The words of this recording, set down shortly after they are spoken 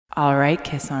All right,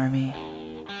 Kiss Army.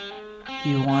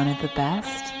 You wanted the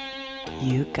best,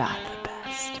 you got the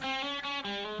best.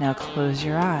 Now close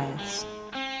your eyes.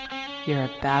 You're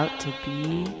about to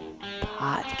be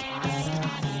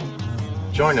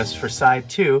podcasted. Join us for side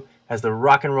 2 as the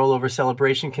rock and roll over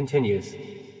celebration continues.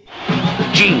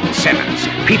 Gene Simmons,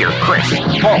 Peter Criss,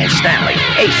 Paul Stanley,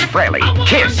 Ace Frehley,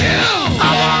 Kiss.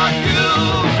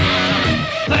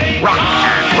 Rock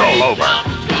and roll over.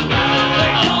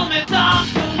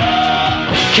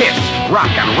 Kiss,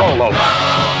 rock and roll over.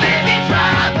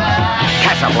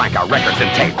 Casablanca records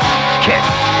and tapes. Kiss,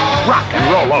 rock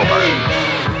and roll over.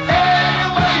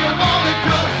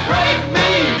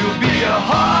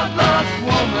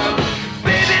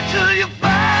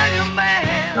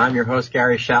 I'm your host,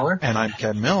 Gary Schaller. And I'm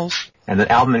Ken Mills. And the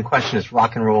album in question is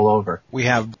Rock and Roll Over. We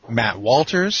have Matt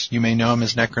Walters. You may know him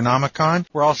as Necronomicon.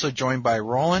 We're also joined by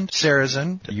Roland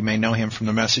Sarazen. You may know him from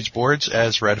the message boards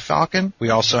as Red Falcon.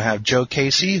 We also have Joe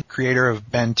Casey, creator of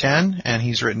Ben 10, and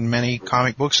he's written many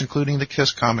comic books, including the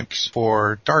Kiss comics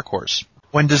for Dark Horse.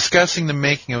 When discussing the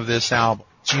making of this album,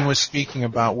 Gene was speaking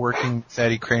about working with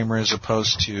Eddie Kramer as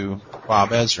opposed to Bob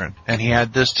Ezrin. And he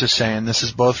had this to say, and this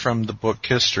is both from the book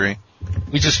History.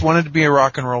 We just wanted to be a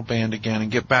rock and roll band again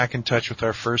and get back in touch with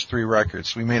our first 3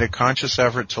 records. We made a conscious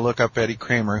effort to look up Eddie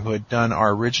Kramer, who had done our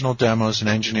original demos and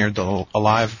engineered the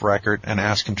live record, and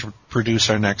ask him to produce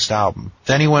our next album.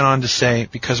 Then he went on to say,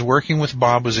 because working with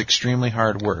Bob was extremely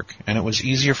hard work, and it was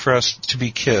easier for us to be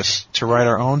Kiss, to write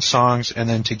our own songs and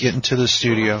then to get into the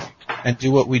studio and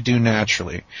do what we do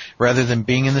naturally, rather than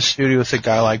being in the studio with a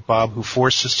guy like Bob who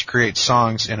forced us to create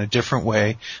songs in a different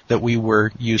way that we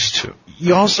were used to.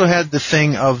 You also had the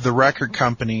thing of the record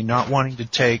company not wanting to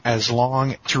take as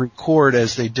long to record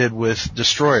as they did with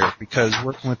Destroyer, because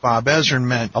working with Bob Ezrin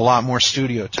meant a lot more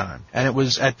studio time. And it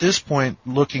was at this point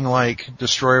looking like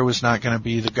Destroyer was not going to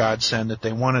be the godsend that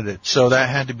they wanted it. So that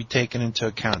had to be taken into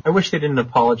account. I wish they didn't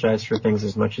apologize for things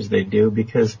as much as they do,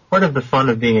 because part of the fun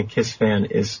of being a Kiss fan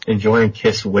is enjoying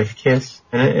Kiss with Kiss.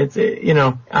 And it's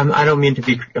I don't mean to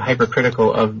be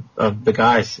hypercritical of the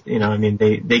guys. I mean,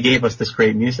 they gave us this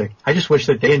great music. I just wish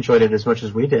that they enjoyed it as much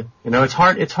as we did. It's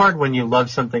hard when you love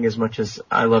something as much as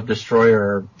I love Destroyer,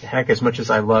 or heck, as much as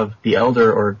I love The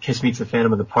Elder, or Kiss Meets the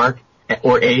Phantom of the Park,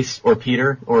 or Ace, or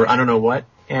Peter, or I don't know what.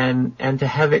 And to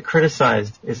have it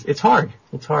criticized, it's hard.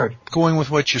 It's hard. Going with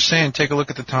what you're saying, take a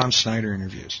look at the Tom Snyder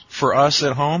interviews. For us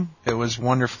at home, it was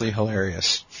wonderfully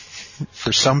hilarious.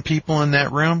 For some people in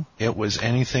that room, it was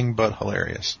anything but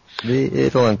hilarious.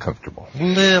 Little uncomfortable.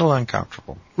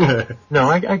 No,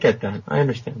 I get that. I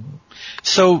understand that.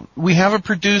 So we have a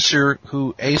producer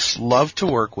who Ace loved to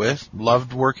work with,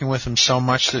 loved working with him so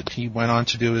much that he went on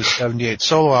to do his 78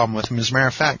 solo album with him. As a matter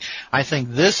of fact, I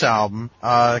think this album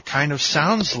kind of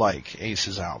sounds like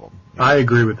Ace's album. I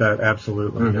agree with that,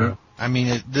 absolutely. Mm-hmm. Yeah. I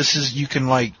mean, you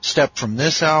can step from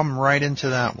this album right into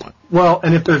that one. Well,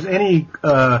 and if there's any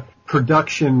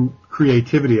production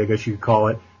creativity, I guess you could call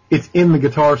it, it's in the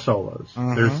guitar solos.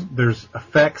 Mm-hmm. There's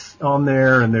effects on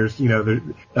there, and there's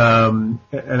and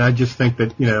I just think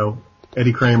that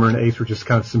Eddie Kramer and Ace were just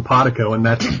kind of simpatico,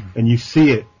 and you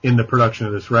see it in the production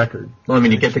of this record. Well, I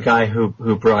mean, you get the guy who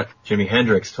brought Jimi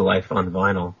Hendrix to life on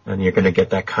vinyl, and you're going to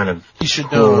get that kind of. You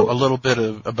should know a little bit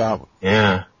about.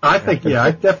 Yeah. I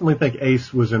definitely think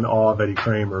Ace was in awe of Eddie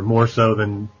Kramer, more so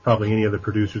than probably any other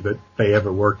producer that they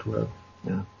ever worked with.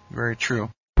 Yeah. Very true.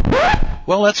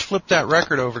 Well, let's flip that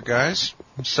record over, guys.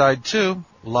 Side 2,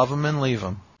 Love 'Em and Leave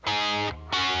 'Em.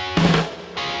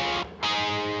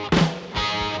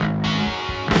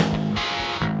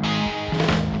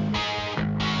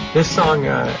 This song,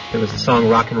 it was the song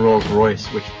Rock and Roll's Royce,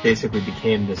 which basically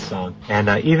became this song. And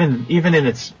even in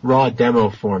its raw demo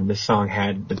form, this song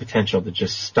had the potential to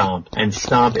just stomp. And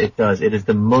stomp it does. It is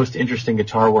the most interesting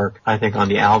guitar work, I think, on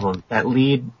the album. That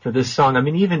lead for this song, I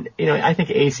mean, I think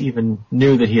Ace even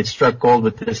knew that he had struck gold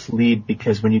with this lead,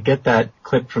 because when you get that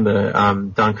clip from the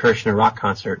Don Kirshner rock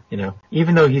concert,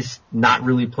 even though he's not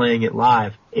really playing it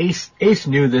live, Ace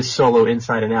knew this solo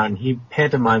inside and out, and he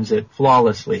pantomimes it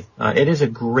flawlessly. It is a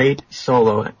great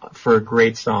solo for a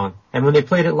great song. And when they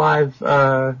played it live,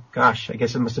 I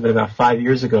guess it must have been about 5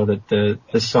 years ago that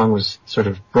this song was sort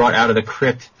of brought out of the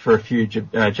crypt for a few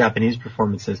Japanese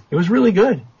performances. It was really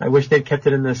good. I wish they'd kept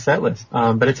it in the set list.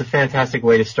 But it's a fantastic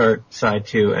way to start side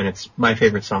 2, and it's my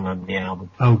favorite song on the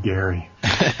album. Oh, Gary.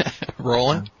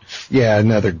 Roland? Yeah,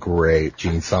 another great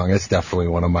Gene song. It's definitely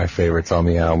one of my favorites on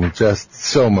the album. Just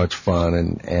so much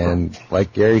fun, and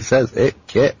like Gary says, it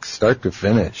kicks start to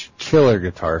finish. Killer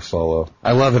guitar solo.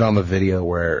 I love it on the video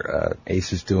where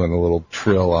Ace is doing a little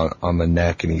trill on the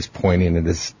neck, and he's pointing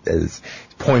at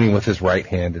pointing with his right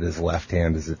hand at his left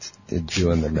hand as it's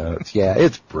doing the notes. Yeah,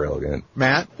 it's brilliant.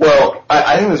 Matt? Well,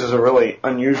 I think this is a really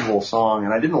unusual song,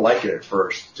 and I didn't like it at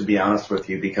first, to be honest with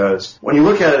you, because when you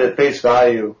look at it at face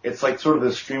value, it's like sort of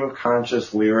this stream of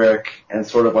conscious lyric and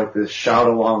sort of like this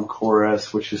shout-along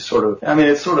chorus, which is sort of, I mean,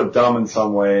 it's sort of dumb in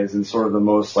some ways and sort of the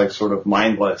most like sort of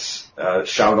mindless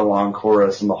shout-along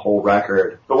chorus in the whole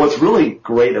record. But what's really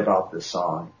great about this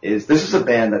song is this is a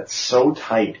band that's so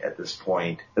tight at this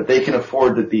point that they can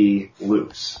afford to be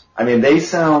loose. I mean, they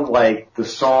sound like the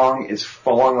song is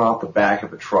falling off the back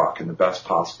of a truck in the best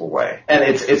possible way. And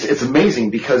it's amazing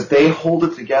because they hold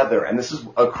it together. And this is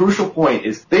a crucial point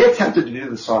is they attempted to do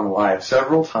the song live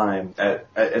several times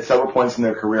at several points in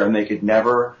their career, and they could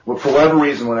never, for whatever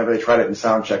reason, whenever they tried it in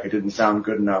sound check, it didn't sound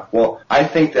good enough. Well, I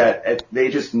think that they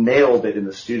just nailed it in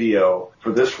the studio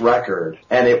for this record.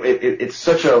 And it's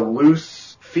such a loose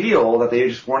feel that they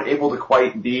just weren't able to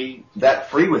quite be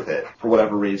that free with it for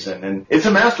whatever reason. And it's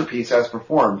a masterpiece as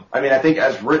performed. I mean, I think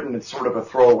as written, it's sort of a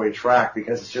throwaway track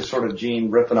because it's just sort of Gene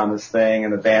riffing on this thing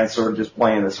and the band sort of just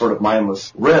playing this sort of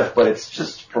mindless riff, but it's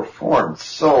just performed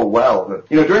so well. That,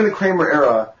 you know, during the Kramer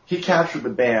era, he captured the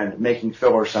band making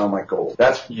filler sound like gold.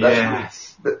 That's what they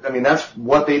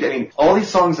did. I mean, all these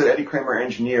songs that Eddie Kramer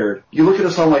engineered, you look at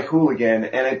a song like Hooligan,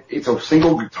 and it's a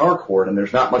single guitar chord, and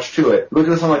there's not much to it. You look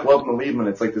at a song like Welcome to Lieberman,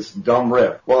 it's like this dumb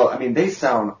riff. Well, I mean, they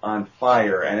sound on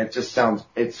fire, and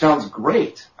it sounds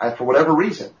great for whatever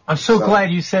reason. I'm so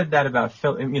glad you said that about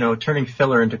turning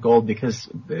filler into gold, because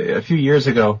a few years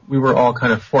ago, we were all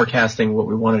kind of forecasting what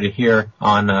we wanted to hear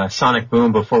on Sonic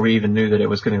Boom before we even knew that it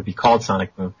was going to be called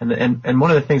Sonic Boom. And one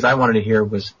of the things I wanted to hear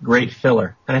was great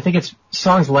filler. And I think it's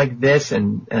songs like this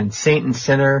and Saint and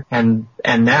Sinner and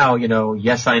now,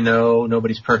 Yes I Know,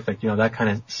 Nobody's Perfect, that kind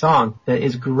of song that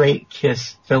is great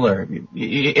Kiss filler.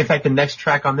 In fact, the next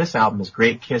track on this album is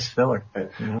great Kiss filler.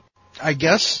 I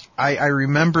guess I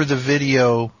remember the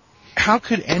video. How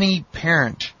could any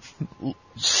parent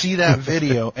see that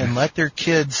video and let their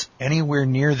kids anywhere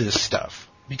near this stuff?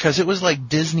 Because it was like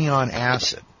Disney on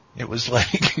acid. It was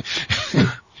like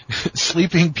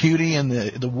Sleeping Beauty and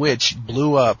the Witch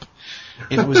blew up.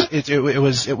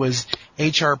 It was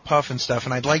H.R. Puff and stuff,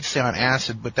 and I'd like to say on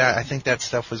acid, but I think that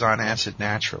stuff was on acid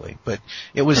naturally. But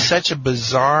it was such a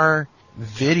bizarre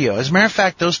video. As a matter of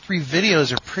fact, those three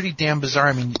videos are pretty damn bizarre.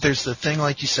 I mean, there's the thing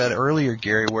like you said earlier,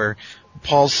 Gary, where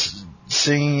Paul's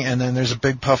singing and then there's a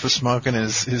big puff of smoke and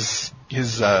his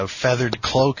feathered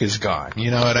cloak is gone.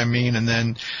 You know what I mean? And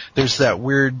then there's that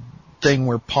weird thing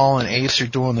where Paul and Ace are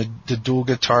doing the dual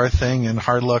guitar thing and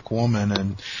Hard Luck Woman,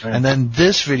 and then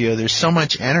this video, there's so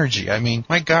much energy. I mean,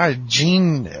 my God,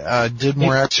 Gene did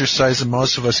more exercise than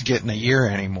most of us get in a year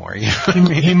anymore. You know what I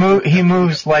mean? He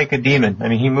moves like a demon. I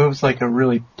mean, he moves like a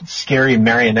really scary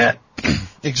marionette.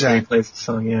 Exactly. He plays the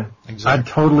song, yeah. Exactly. I'd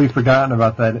totally forgotten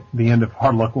about that, the end of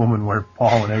Hard Luck Woman, where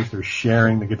Paul and Ace are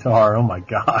sharing the guitar. Oh my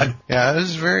God. Yeah, it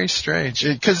was very strange.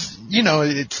 Because,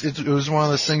 it was one of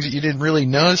those things that you didn't really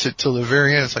notice it till the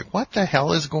very end. It's like, what the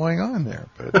hell is going on there?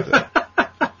 But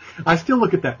I still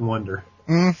look at that and wonder.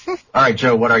 Mm-hmm. All right,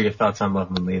 Joe, what are your thoughts on Love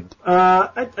 'Em and Leave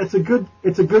 'Em?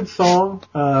 It's a good song.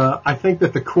 I think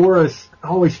that the chorus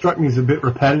always struck me as a bit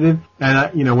repetitive.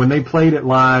 And, when they played it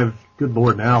live, good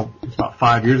Lord, now it's about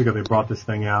 5 years ago they brought this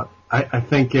thing out. I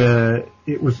think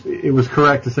it was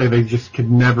correct to say they just could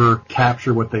never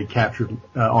capture what they captured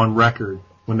on record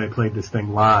when they played this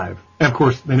thing live. And of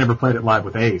course, they never played it live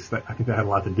with Ace. I think that had a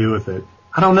lot to do with it.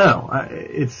 I don't know.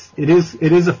 It is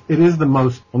the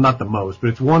most, well, not the most,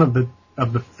 but it's one of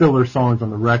the filler songs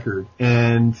on the record.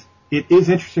 And it is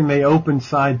interesting they opened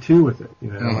side 2 with it.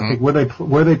 Mm-hmm. I think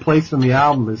where they placed on the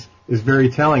album is very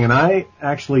telling. And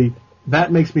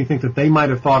that makes me think that they might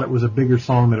have thought it was a bigger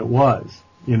song than it was,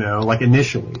 like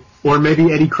initially. Or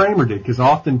maybe Eddie Kramer did, because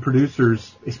often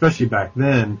producers, especially back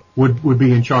then, would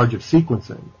be in charge of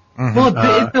sequencing. Mm-hmm.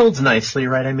 Well, it builds nicely,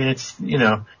 right? I mean, it's,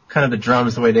 kind of the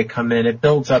drums, the way they come in, it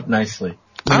builds up nicely.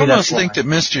 I almost think that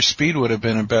Mr. Speed would have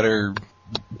been a better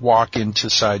walk into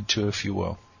side 2, if you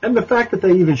will. And the fact that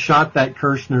they even shot that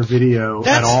Kirshner video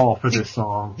at all for this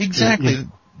song. Exactly.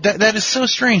 That is so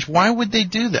strange. Why would they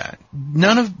do that?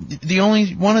 The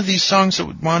only one of these songs that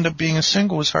would wind up being a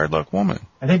single was Hard Luck Woman.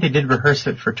 I think they did rehearse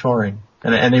it for touring.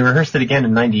 And they rehearsed it again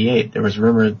in '98. There was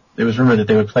rumor that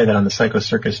they would play that on the Psycho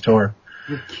Circus tour.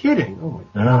 You're kidding. Oh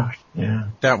my gosh. Yeah.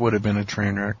 That would have been a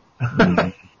train wreck.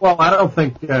 Well, I don't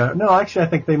think. No, actually, I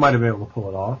think they might have been able to pull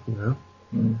it off. You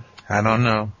know. I don't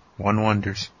know. One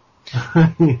wonders.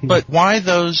 But why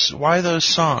those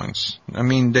songs? I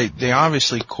mean, they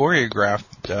obviously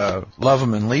choreographed "Love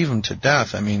 'Em and Leave 'Em" to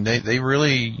death. I mean, they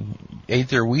really ate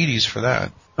their Wheaties for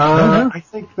that. I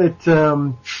think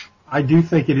that I do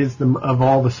think it is of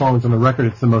all the songs on the record,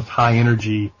 it's the most high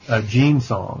energy Gene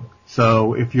song.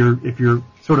 So if you're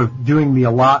sort of doing the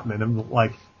allotment of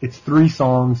like it's 3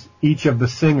 songs, each of the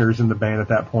singers in the band at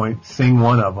that point sing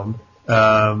one of them.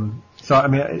 So I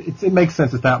mean, it makes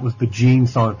sense that was the Gene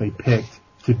song that they picked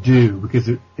to do because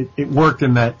it worked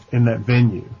in that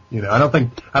venue. You know, I don't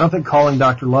think Calling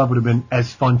Dr. Love would have been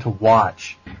as fun to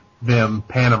watch them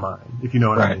pantomime, if you know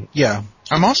what I mean. Yeah.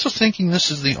 I'm also thinking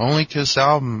this is the only Kiss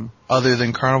album other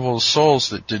than Carnival of Souls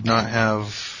that did not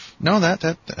have. No,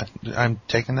 that I'm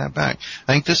taking that back.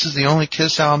 I think this is the only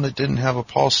Kiss album that didn't have a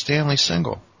Paul Stanley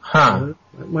single. Huh.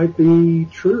 That might be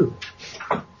true.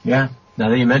 Yeah. Now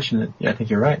that you mention it, yeah, I think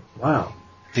you're right. Wow.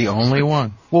 The only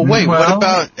one. Well, wait, what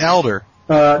about Elder?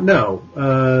 No,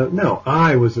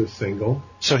 I was a single.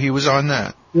 So he was on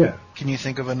that. Yeah. Can you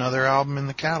think of another album in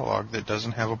the catalog that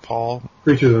doesn't have a Paul?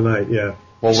 Creature of the Night, yeah.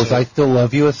 Well, was I Still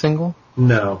Love You a single?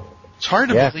 No. It's hard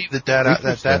to believe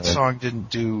that song didn't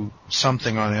do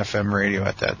something on FM radio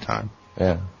at that time.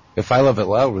 Yeah. If I Love It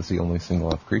Loud was the only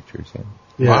single off Creatures,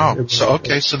 Yeah, wow.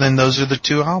 So then those are the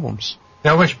 2 albums.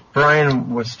 Now, I wish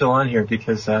Brian was still on here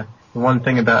because the one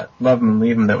thing about Love 'Em and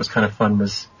Leave 'Em that was kind of fun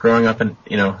was growing up and,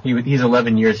 you know, he's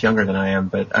 11 years younger than I am,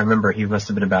 but I remember he must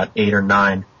have been about 8 or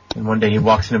 9. And one day he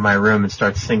walks into my room and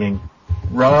starts singing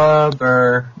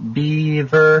Rubber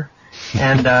Beaver.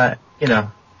 And, you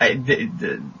know,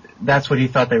 that's what he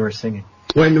thought they were singing.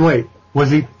 Wait.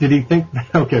 Did he think,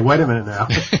 okay, wait a minute now.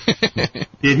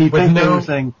 Did he think they were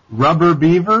saying Rubber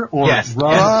Beaver or Yes.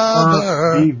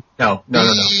 Rubber Beaver? No.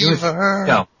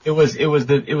 It was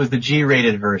the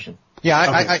G-rated version.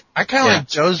 Yeah, I kind of like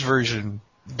Joe's version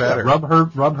better. Rub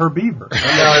her beaver.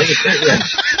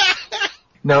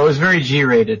 No, it was very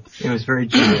G-rated.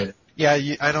 Yeah,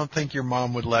 I don't think your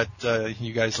mom would let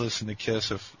you guys listen to Kiss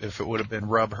if it would have been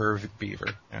Rub Her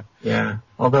Beaver. Yeah.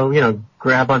 Although, you know,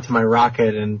 grab onto my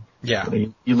rocket and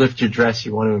you lift your dress,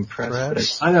 you want to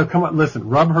impress. I know, come on, listen,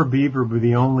 Rub Her Beaver were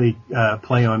the only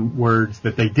play on words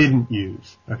that they didn't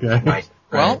use, okay? Right.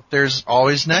 Well, there's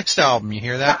always next album. You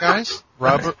hear that, guys?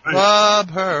 Rub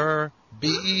Her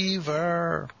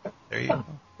Beaver. There you go.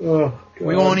 Oh, God.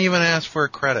 We won't even ask for a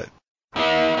credit.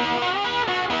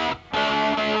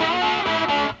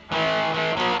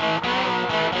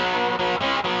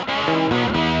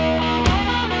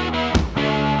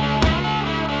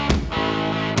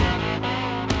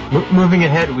 Moving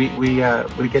ahead,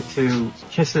 we get to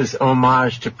Kiss's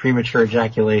homage to premature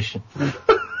ejaculation.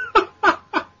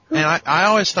 And I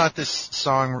always thought this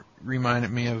song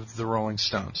reminded me of the Rolling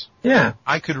Stones. Yeah.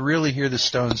 I could really hear the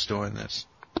Stones doing this.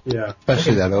 Yeah.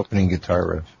 Especially that opening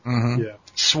guitar riff. Mm-hmm. Yeah.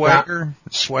 Swagger,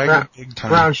 big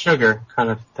time. Brown sugar kind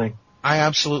of thing. I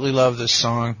absolutely love this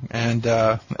song, and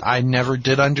I never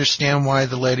did understand why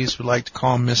the ladies would like to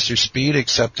call him Mr. Speed,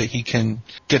 except that he can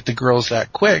get the girls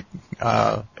that quick.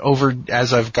 Over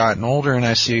as I've gotten older and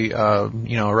I see,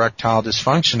 erectile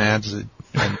dysfunction ads and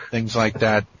things like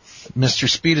that, Mr.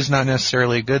 Speed is not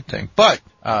necessarily a good thing. But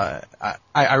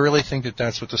I really think that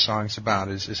that's what the song's about,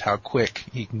 is how quick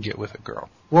he can get with a girl.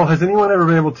 Well, has anyone ever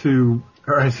been able to,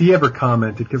 or has he ever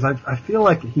commented, because I feel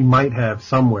like he might have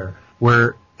somewhere,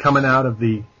 where coming out of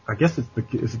the, I guess is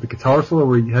it the guitar solo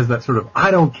where he has that sort of, I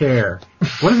don't care.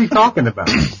 What is he talking about?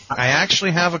 I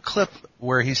actually have a clip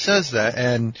where he says that,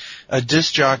 and a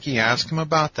disc jockey asked him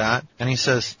about that, and he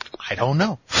says, I don't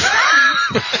know.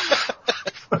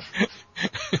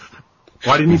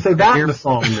 Why didn't he say that in the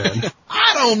song then?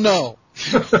 I don't know.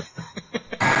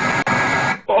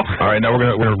 All right, now we're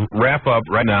gonna wrap up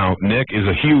right now. Nick is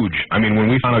when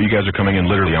we found out you guys are coming in,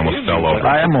 literally almost fell over.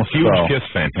 I almost huge fell. Kiss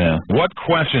fan. Yeah. What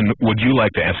question would you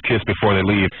like to ask Kiss before they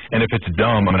leave? And if it's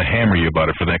dumb, I'm gonna hammer you about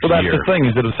it for the next Well, that's year. the thing,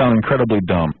 is it'll sound incredibly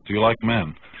dumb. Do you like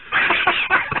men?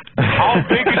 How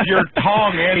big is your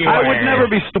tongue anyway? I would never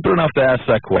be stupid enough to ask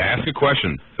that question. Ask a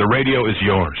question. The radio is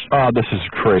yours. Oh, this is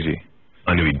crazy.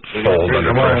 I knew he'd fold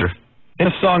under pressure. In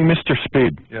a song, Mr.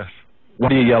 Speed, Yes. why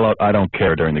do you yell out, I don't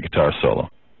care, during the guitar solo?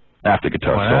 After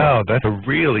guitar solo. Wow, that's a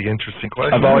really interesting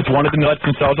question. I've always wanted to know that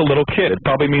since I was a little kid. It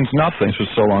probably means nothing. This was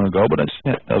so long ago, but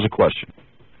that was a question.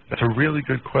 That's a really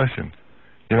good question.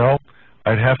 You know,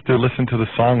 I'd have to listen to the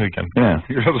song again. Yeah.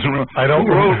 I don't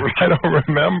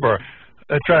remember.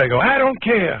 That's right. I go, I don't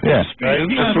care. Yeah. Right?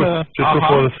 Just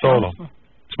before the solo.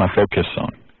 It's my favorite Kiss song.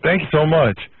 Thank you so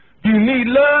much. You need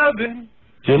loving.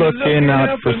 You're looking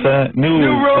out for new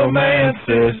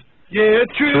romances. Yeah,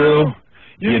 true.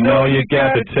 You know you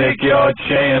got to take your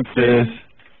chances.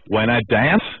 When I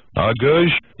dance,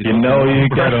 Gush, you know you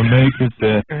gotta make it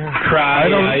there. Cry,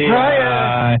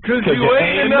 cause you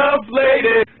ain't enough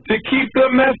lady to keep the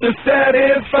master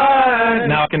satisfied.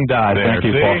 Now I can die. Thank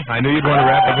you, Paul. I knew you were going to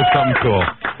wrap up with something cool.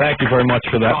 Thank you very much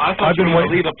for that. No, I thought you were going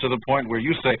to lead up to the point where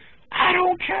you say, I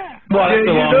don't care. Well, that's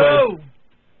the long way.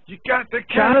 You got the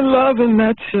kind of loving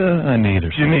that I need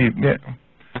her. you need. Yeah.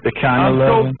 The kind of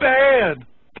loving. I'm so bad.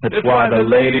 That's why the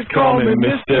ladies call me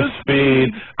Mr.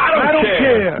 Speed. I don't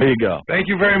care. There you go. Thank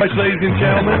you very much, ladies and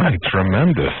gentlemen. Right,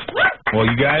 tremendous. Well,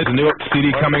 you guys, the new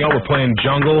CD coming out. We're playing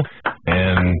Jungle,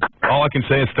 and all I can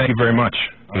say is thank you very much.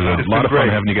 It was a lot of fun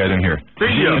having you guys in here.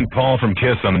 Gene and Paul from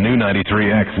KISS on the new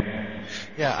 93X.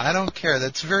 Yeah, I don't care.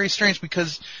 That's very strange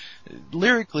because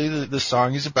lyrically the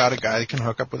song is about a guy that can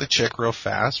hook up with a chick real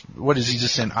fast. What is he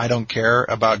just saying? I don't care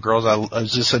about girls.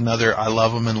 Is this another I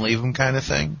love them and leave them kind of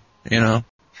thing? You know?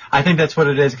 I think that's what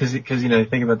it is because you know, you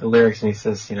think about the lyrics and he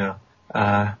says, you know,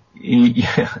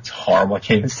 it's horrible. I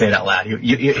can't even say it out loud.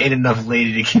 You ain't enough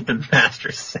lady to keep the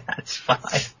master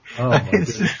satisfied. Oh,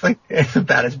 it's just like, it's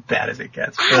about as bad as it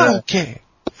gets. I don't care.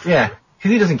 Yeah.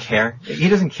 Because he doesn't care. He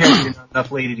doesn't care if you're not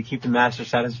enough lady to keep the master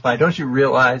satisfied. Don't you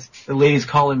realize the ladies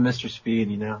call him Mr. Speed,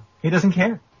 you know? He doesn't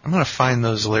care. I'm going to find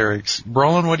those lyrics.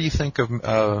 Roland, what do you think of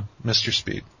Mr.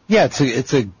 Speed? Yeah,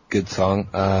 it's a good song.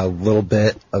 A little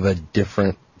bit of a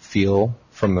different feel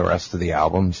from the rest of the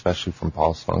album, especially from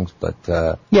Paul's songs.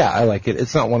 But yeah, I like it.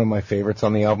 It's not one of my favorites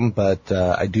on the album, but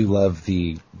I do love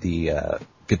the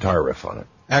guitar riff on it.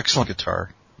 Excellent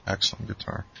guitar.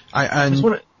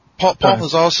 Paul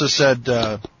has also said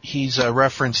he's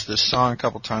referenced this song a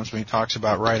couple times when he talks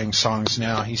about writing songs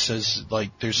now. He says,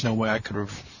 like, there's no way I could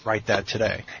write that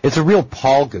today. It's a real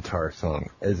Paul guitar song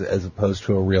as opposed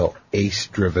to a real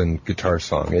Ace-driven guitar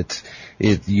song.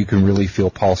 You can really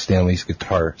feel Paul Stanley's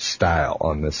guitar style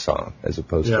on this song as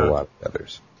opposed to a lot of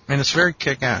others. And it's very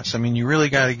kick-ass. I mean, you really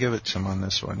got to give it to him on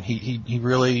this one. He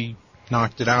really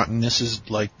knocked it out, and this is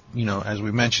like, you know, as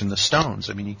we mentioned, the Stones.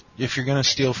 I mean, if you're going to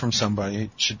steal from somebody, it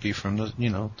should be from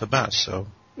the best. So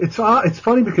it's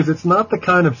funny because it's not the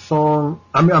kind of song.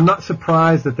 I mean, I'm not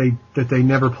surprised that they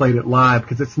never played it live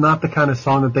because it's not the kind of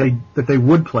song that they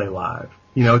would play live.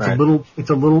 You know, it's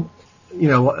a little, you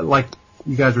know, like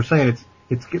you guys were saying,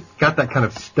 it's got that kind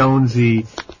of Stonesy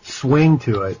swing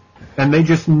to it, and they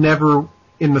just never.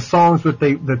 In the songs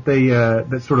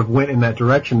that sort of went in that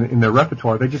direction in their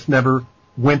repertoire, they just never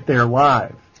went there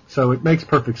live. So it makes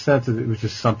perfect sense that it was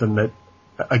just something that,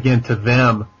 again, to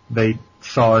them, they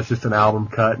saw as just an album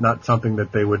cut, not something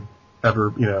that they would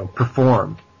ever, you know,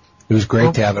 perform. It was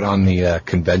great to have it on the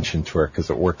convention tour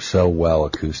because it worked so well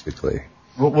acoustically.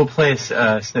 We'll play a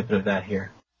snippet of that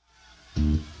here.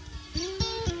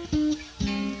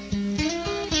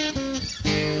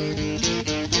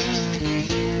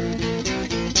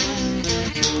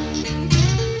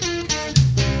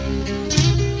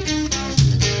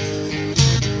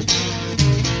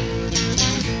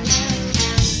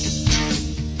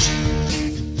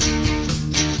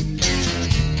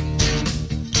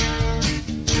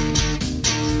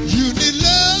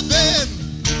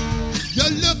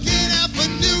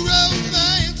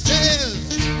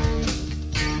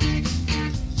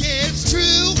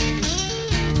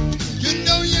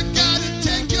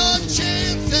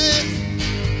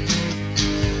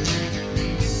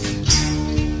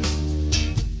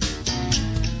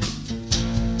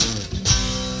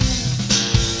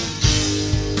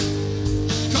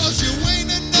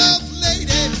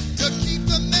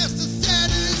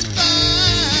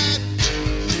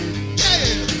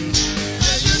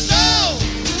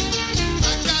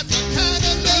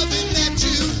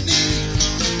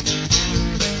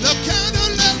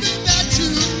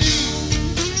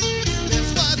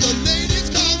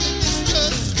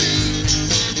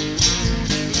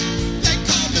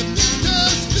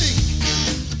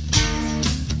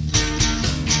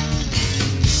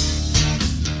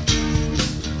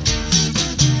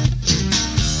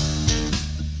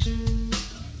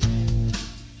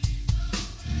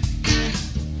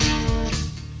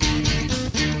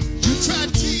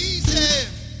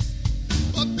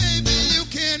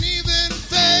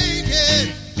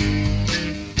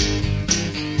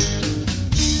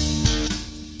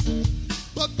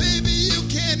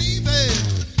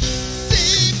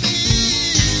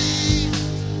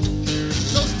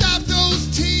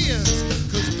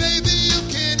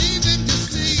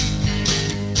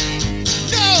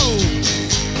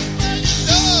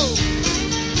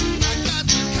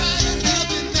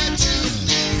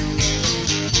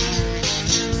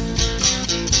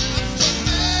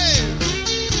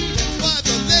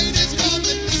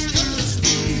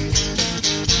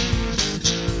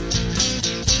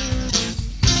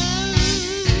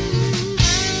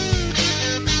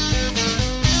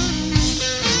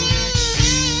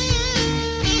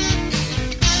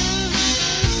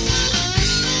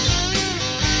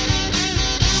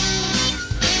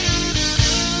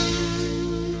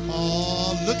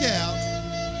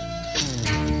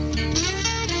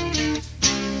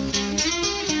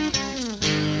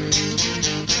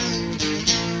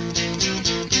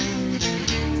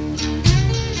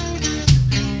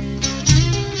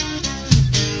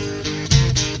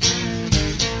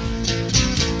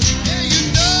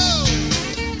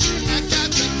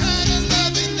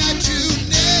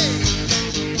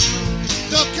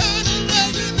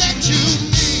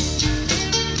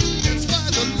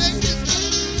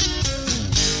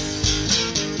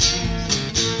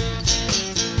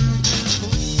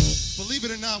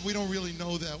 we don't really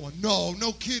know that one.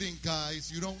 No kidding, guys.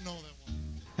 You don't know that one.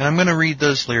 And I'm going to read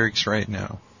those lyrics right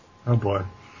now. Oh, boy.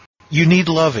 You need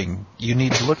loving. You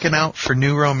need looking out for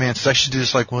new romances. I should do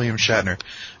this like William Shatner.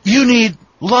 You need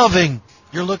loving.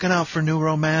 You're looking out for new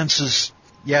romances.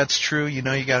 Yeah, it's true. You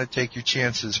know you got to take your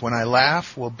chances. When I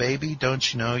laugh, well, baby,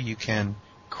 don't you know you can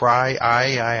cry,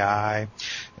 I.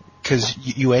 Because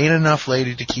you ain't enough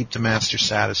lady to keep the master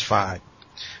satisfied.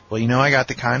 Well, you know I got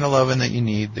the kind of loving that you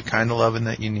need, the kind of loving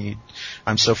that you need.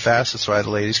 I'm so fast, that's why the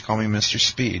ladies call me Mr.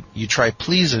 Speed. You try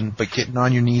pleasing, but getting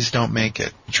on your knees don't make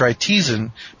it. You try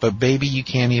teasing, but baby, you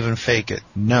can't even fake it.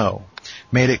 No.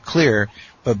 Made it clear,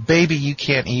 but baby, you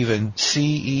can't even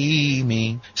see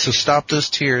me. So stop those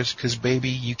tears, 'cause baby,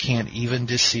 you can't even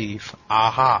deceive.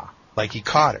 Aha. Like he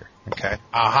caught her. Okay.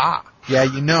 Aha. Yeah,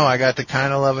 you know I got the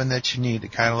kind of loving that you need, the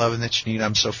kind of loving that you need.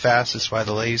 I'm so fast, that's why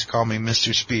the ladies call me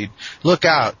Mr. Speed. Look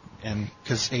out. And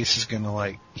because Ace is going to,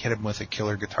 like, hit him with a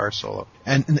killer guitar solo.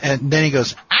 And then he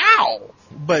goes, ow!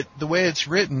 But the way it's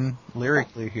written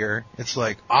lyrically here, it's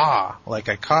like, like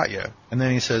I caught you. And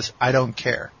then he says, I don't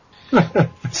care.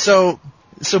 So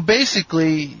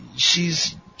basically,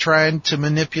 she's trying to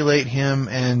manipulate him,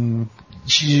 and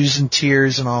she's using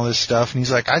tears and all this stuff. And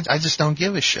he's like, I just don't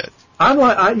give a shit.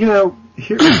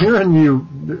 Hearing you,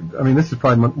 I mean, this is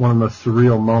probably one of the most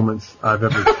surreal moments I've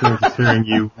ever experienced, is hearing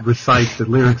you recite the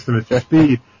lyrics to Mr.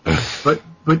 Speed.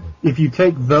 But if you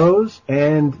take those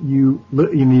and you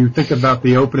think about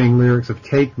the opening lyrics of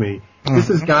Take Me, this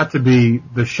has got to be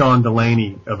the Sean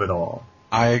Delaney of it all.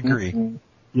 I agree.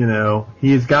 You know,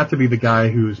 he has got to be the guy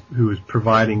who is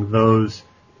providing those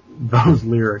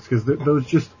lyrics, because those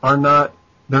just are not.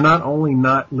 They're not only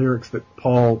not lyrics that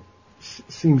Paul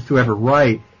seems to ever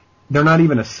write, they're not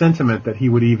even a sentiment that he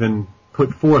would even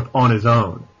put forth on his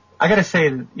own. I gotta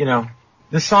say,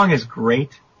 this song is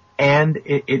great, and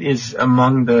it is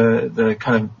among the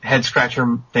kind of head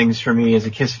scratcher things for me as a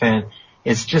Kiss fan.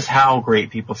 It's just how great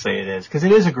people say it is, because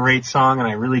it is a great song, and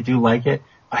I really do like it.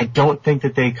 I don't think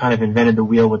that they kind of invented the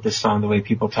wheel with this song the way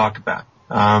people talk about.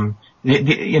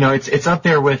 It's up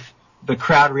there with the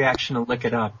crowd reaction to Lick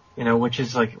It Up, which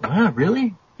is like, wow,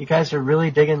 really? You guys are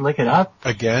really digging Lick It Up?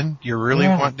 Again? You're really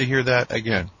wanting to hear that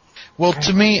again? Well,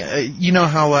 to me, you know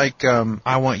how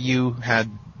I Want You had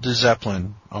the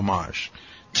Zeppelin homage.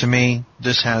 To me,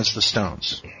 this has the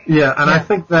Stones. Yeah, and I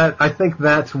think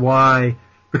that's why,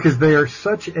 because they are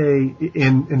such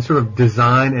in sort of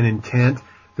design and intent,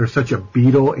 they're such a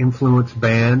Beatle influenced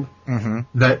band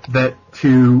that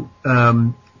to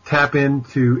tap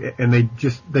into, and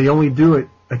they only do it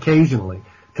occasionally,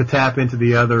 to tap into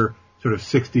the other sort of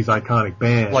 60s iconic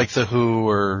bands. Like The Who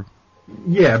or...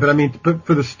 Yeah, but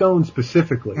for the Stones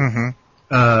specifically,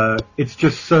 it's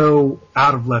just so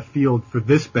out of left field for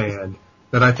this band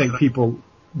that I think people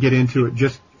get into it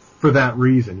just for that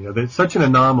reason. It's such an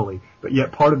anomaly, but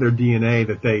yet part of their DNA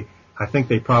that I think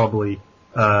they probably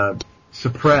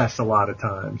suppress a lot of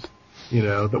times.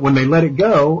 That when they let it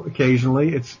go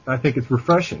occasionally, I think it's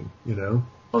refreshing.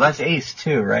 Well, that's Ace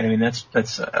too, right? I mean, that's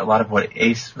a lot of what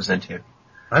Ace was into.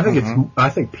 I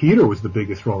think Peter was the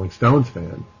biggest Rolling Stones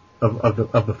fan of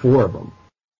the four of them.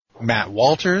 Matt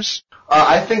Walters.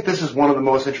 I think this is one of the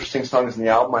most interesting songs in the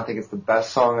album. I think it's the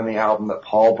best song on the album that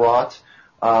Paul brought.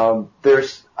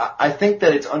 I think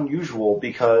that it's unusual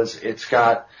because it's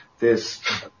got this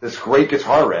great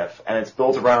guitar riff, and it's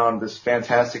built around this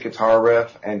fantastic guitar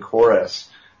riff and chorus,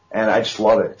 and I just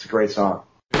love it. It's a great song.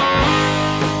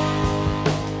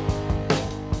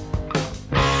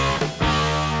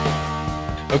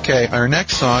 Okay, our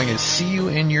next song is See You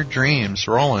in Your Dreams.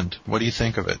 Roland, what do you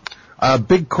think of it?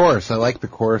 Big chorus. I like the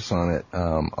chorus on it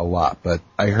a lot, but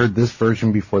I heard this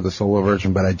version before the solo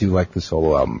version, but I do like the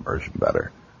solo album version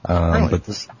better. Really?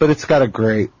 But it's got a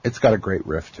great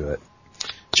riff to it.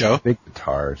 Joe? Big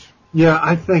guitars. Yeah,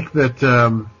 I think that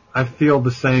I feel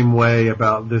the same way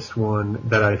about this one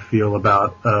that I feel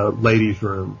about Ladies'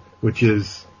 Room, which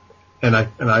is, and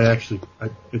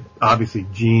obviously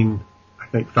Gene, I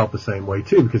think, felt the same way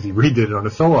too, because he redid it on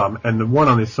a solo album, and the one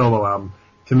on his solo album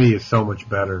to me is so much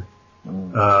better.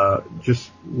 Just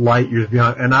light years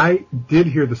beyond. And I did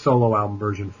hear the solo album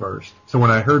version first, so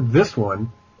when I heard this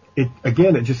one, it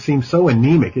just seemed so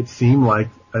anemic. It seemed like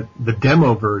the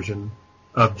demo version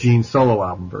of Gene's solo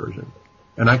album version.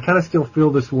 And I kind of still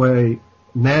feel this way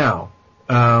now.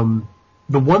 The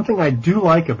one thing I do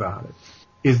like about it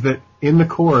is that in the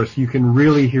chorus you can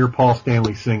really hear Paul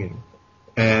Stanley singing.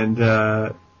 And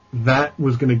that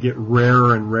was going to get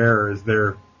rarer and rarer as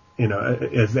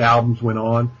as the albums went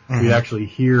on. Mm-hmm. We actually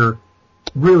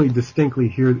really distinctly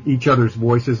hear each other's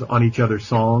voices on each other's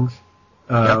songs.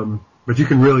 But you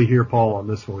can really hear Paul on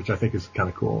this one, which I think is kind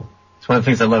of cool. it's one of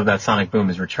the things I love about Sonic Boom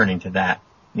is returning to that.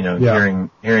 You know, hearing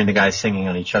the guys singing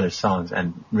on each other's songs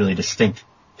and really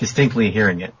distinctly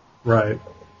hearing it. Right.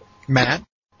 Matt?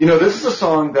 You know, this is a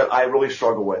song that I really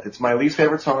struggle with. It's my least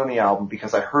favorite song on the album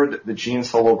because I heard the Gene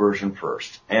solo version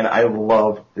first, and I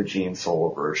love the Gene solo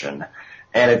version.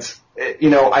 And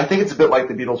I think it's a bit like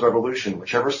the Beatles' Revolution.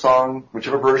 Whichever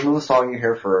version of the song you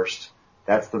hear first,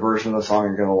 that's the version of the song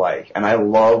you're gonna like. And I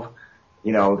love,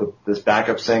 this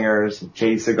backup singers,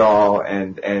 Katie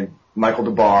Seagal and Michael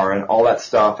DeBar and all that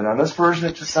stuff. And on this version,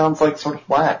 it just sounds like sort of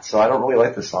flat. So I don't really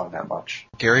like this song that much.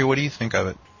 Gary, what do you think of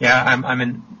it? Yeah,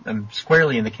 I'm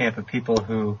squarely in the camp of people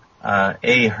who,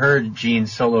 A, heard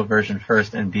Gene's solo version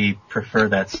first and B, prefer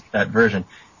that version.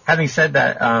 Having said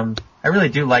that, I really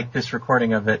do like this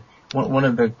recording of it. One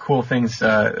of the cool things,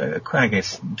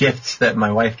 gifts that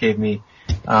my wife gave me,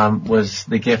 was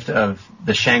the gift of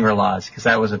the Shangri-Las, because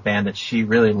that was a band that she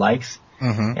really likes.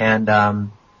 Mm-hmm.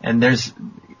 And there's,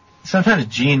 sometimes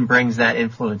Gene brings that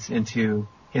influence into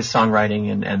his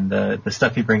songwriting and the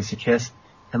stuff he brings to Kiss.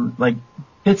 And like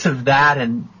bits of that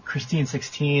and Christine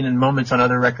 16 and moments on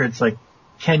other records, like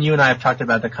Ken, you and I have talked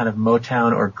about the kind of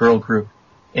Motown or girl group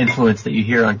influence that you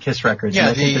hear on Kiss records.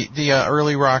 Yeah, the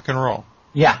early rock and roll.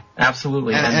 Yeah,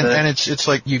 absolutely. And it's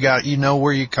like you know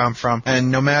where you come from,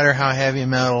 and no matter how heavy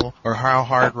metal or how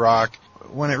hard rock,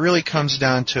 when it really comes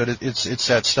down to it, it's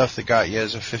that stuff that got you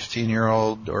as a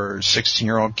 15-year-old or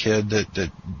 16-year-old kid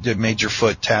that made your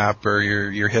foot tap or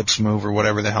your hips move or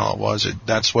whatever the hell it was.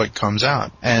 That's what comes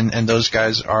out. And those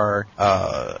guys are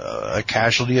a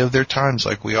casualty of their times,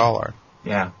 like we all are.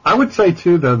 Yeah. I would say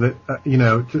too, though, that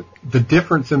the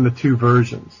difference in the two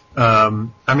versions.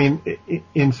 In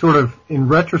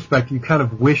retrospect, you kind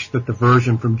of wish that the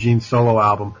version from Gene's solo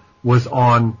album was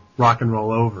on Rock and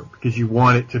Roll Over, because you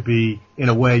want it to be, in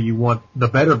a way, you want the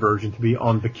better version to be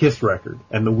on the Kiss record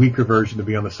and the weaker version to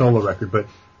be on the solo record. But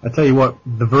I tell you what,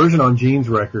 the version on Gene's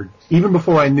record, even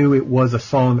before I knew it was a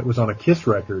song that was on a Kiss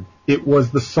record, it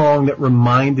was the song that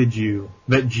reminded you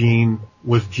that Gene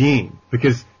was Gene,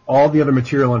 because all the other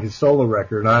material on his solo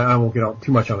record, and I won't get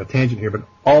too much on a tangent here, but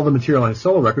all the material on his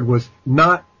solo record was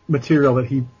not material that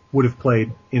he would have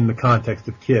played in the context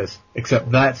of Kiss,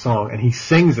 except that song, and he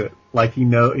sings it like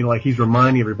like he's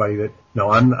reminding everybody that, no,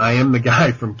 I am the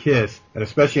guy from Kiss, and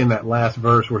especially in that last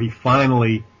verse where he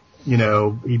finally,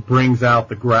 he brings out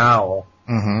the growl,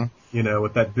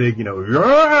 with that big,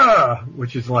 yeah!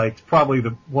 Which is like probably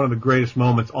one of the greatest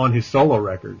moments on his solo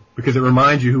record, because it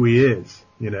reminds you who he is,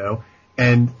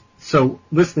 And so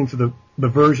listening to the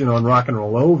version on Rock and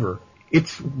Roll Over,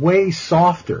 it's way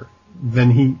softer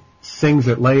than he sings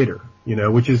it later,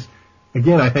 which is,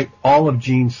 again, I think all of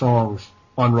Gene's songs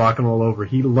on Rock and Roll Over,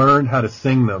 he learned how to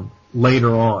sing them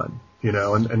later on,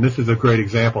 and this is a great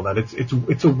example of that.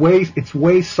 It's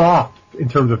way soft in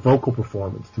terms of vocal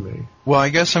performance to me. Well, I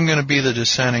guess I'm going to be the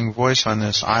dissenting voice on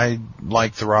this. I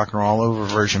like the Rock and Roll Over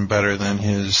version better than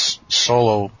his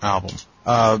solo album.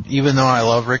 Even though I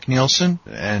love Rick Nielsen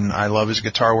and I love his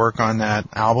guitar work on that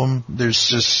album, there's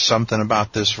just something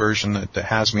about this version that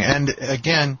has me. And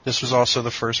again, this was also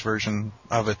the first version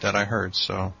of it that I heard,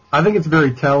 so. I think it's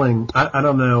very telling. I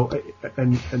don't know,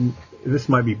 and this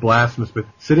might be blasphemous, but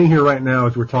sitting here right now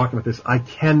as we're talking about this, I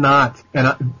cannot,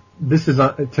 this is,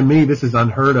 to me, this is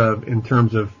unheard of in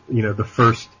terms of, the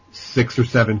first 6 or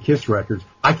 7 Kiss records.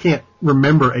 I can't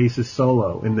remember Ace's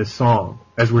solo in this song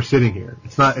as we're sitting here.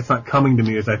 It's not coming to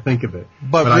me as I think of it.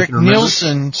 But Rick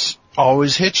Nielsen's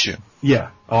always hits you.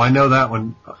 Yeah. Oh, I know that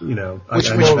one, Which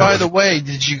by the way,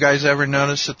 did you guys ever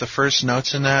notice that the first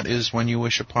notes in that is When You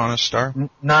Wish Upon a Star?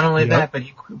 Not only that, but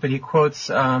he quotes,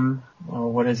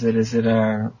 what is it? Is it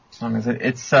a song? Is it?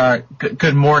 It's,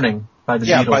 Good Morning. By the Beatles.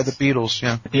 Yeah, by the Beatles,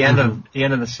 yeah. At the end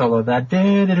of the solo, that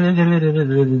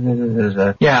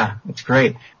yeah, it's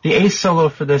great. The Ace solo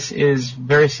for this is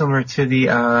very similar to the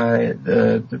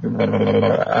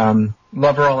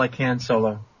Lover All I Can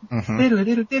solo. Mm-hmm.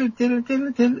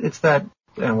 It's that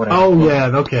whatever. Oh yeah,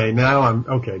 okay. Now I'm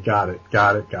okay. Got it.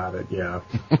 Yeah.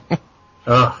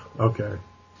 Okay.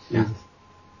 Yeah.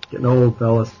 Getting old,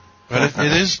 fellas. But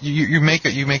it is, you make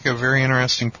a very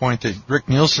interesting point that Rick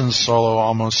Nielsen's solo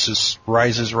almost just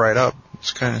rises right up.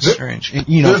 It's kind of strange. In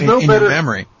your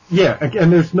memory. Yeah,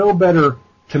 and there's no better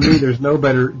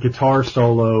guitar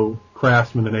solo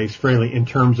craftsman than Ace Frehley in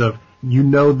terms of,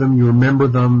 them, you remember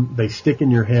them, they stick in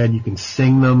your head, you can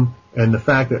sing them, and the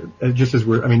fact that, just as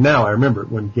now I remember it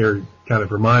when Gary kind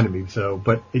of reminded me,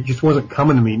 but it just wasn't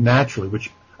coming to me naturally,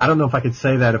 which I don't know if I could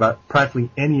say that about practically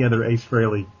any other Ace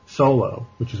Frehley solo,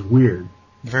 which is weird.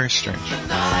 Very strange.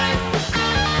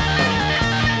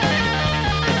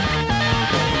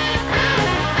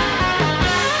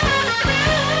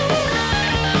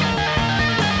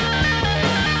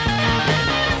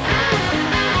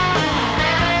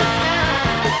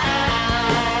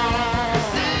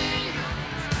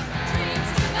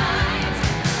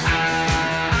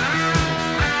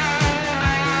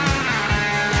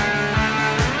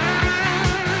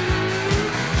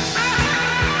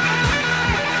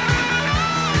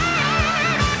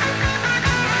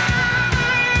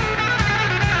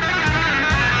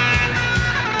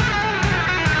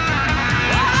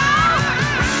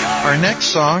 Our next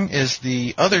song is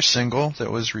the other single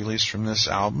that was released from this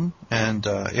album, and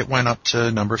it went up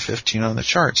to number 15 on the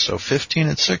charts. So 15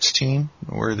 and 16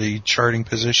 were the charting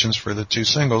positions for the two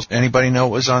singles. Anybody know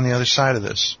what was on the other side of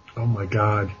this? Oh my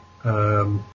God.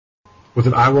 Was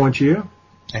it I Want You?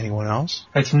 Anyone else?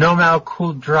 It's No Mal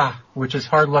Kuldra, which is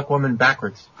Hard Luck Woman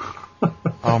backwards.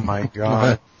 Oh my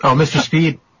God. Oh, Mr.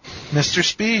 Speed. Mr.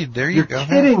 Speed, there you You're go.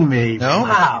 kidding me. No?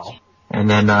 Wow. And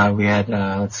then we had,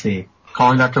 let's see,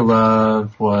 Calling Dr.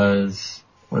 Love was,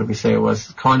 what did we say it was?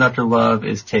 Calling Dr. Love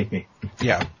is Take Me.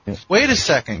 Yeah. Wait a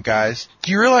second, guys.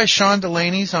 Do you realize Sean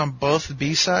Delaney's on both the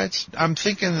B-sides? I'm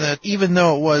thinking that even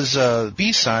though it was a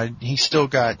B-side, he still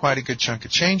got quite a good chunk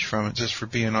of change from it just for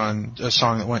being on a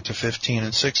song that went to 15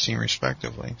 and 16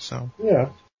 respectively. So, Yeah.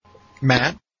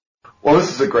 Matt? Well,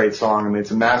 this is a great song. I mean,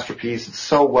 it's a masterpiece. It's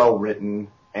so well written,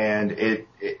 and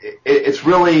it's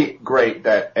really great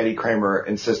that Eddie Kramer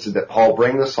insisted that Paul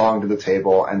bring the song to the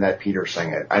table and that Peter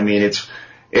sing it. I mean, it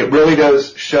really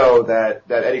does show that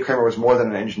Eddie Kramer was more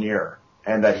than an engineer,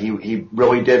 and that he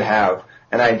really did have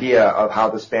an idea of how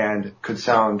this band could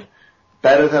sound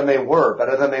better than they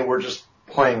were just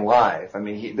playing live. I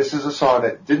mean, this is a song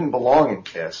that didn't belong in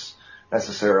Kiss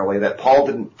necessarily, that Paul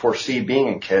didn't foresee being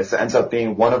in Kiss. It ends up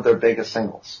being one of their biggest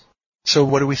singles. So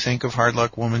what do we think of Hard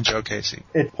Luck Woman, Joe Casey?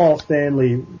 It's Paul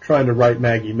Stanley trying to write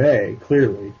Maggie May,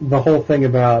 clearly. The whole thing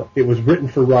about it was written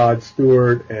for Rod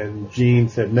Stewart, and Gene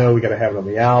said, no, we got to have it on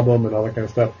the album and all that kind of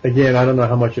stuff. Again, I don't know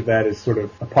how much of that is sort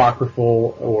of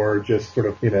apocryphal or just sort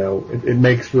of, it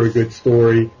makes for a good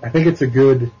story. I think it's a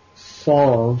good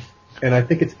song, and I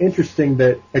think it's interesting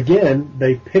that, again,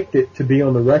 they picked it to be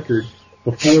on the record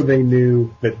before they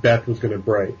knew that Beth was going to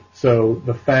break. So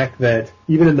the fact that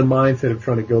even in the mindset of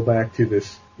trying to go back to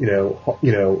this,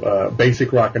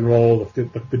 basic rock and roll,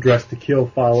 the Dress to Kill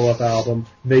follow-up album,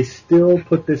 they still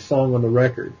put this song on the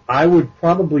record. I would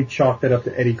probably chalk that up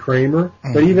to Eddie Kramer,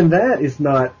 but even that is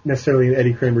not necessarily in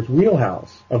Eddie Kramer's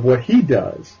wheelhouse of what he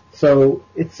does. So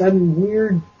it's a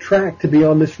weird track to be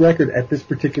on this record at this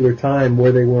particular time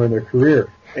where they were in their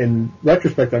career. In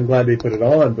retrospect, I'm glad they put it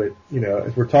on, but,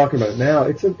 as we're talking about it now,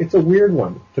 it's a weird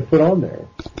one to put on there.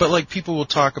 But, people will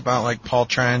talk about, Paul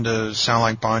trying to sound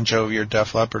like Bon Jovi or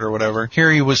Def Leppard or whatever.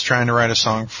 Here he was trying to write a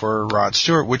song for Rod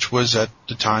Stewart, which was, at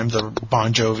the time, the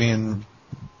Bon Jovi and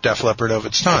Def Leppard of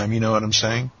its time. You know what I'm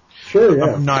saying? Sure,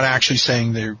 yeah. I'm not actually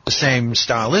saying they're the same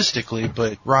stylistically,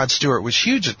 but Rod Stewart was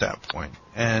huge at that point.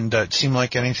 And it seemed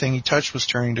like anything he touched was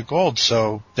turning to gold.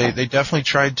 So they definitely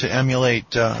tried to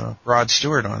emulate Rod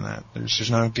Stewart on that. There's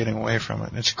no getting away from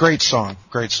it. It's a great song.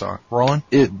 Great song. Roland?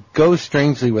 It goes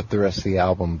strangely with the rest of the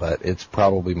album, but it's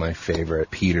probably my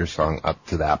favorite Peter song up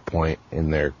to that point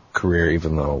in their career,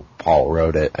 even though Paul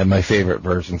wrote it. And my favorite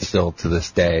version still to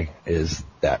this day is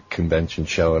that convention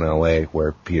show in LA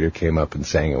where Peter came up and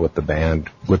sang it with the band,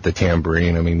 with the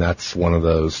tambourine. I mean, that's one of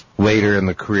those later in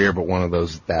the career, but one of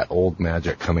those, that old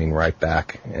magic coming right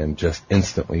back and just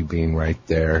instantly being right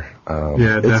there.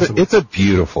 It's a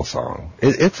beautiful song.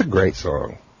 It's a great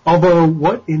song. Although,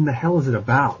 what in the hell is it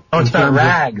about? Oh, it's about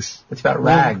rags. It's about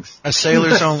rags. A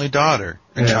sailor's only daughter,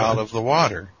 a child of the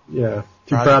water. Yeah.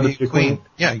 Too proud to be queen.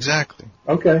 Yeah, exactly.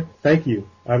 Okay, thank you.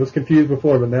 I was confused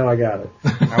before, but now I got it.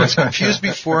 I was confused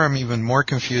before. I'm even more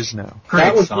confused now.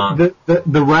 That was song.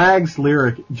 The rags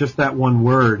lyric, just that one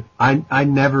word. I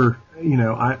never,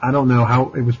 I don't know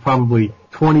how, it was probably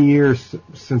 20 years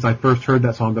since I first heard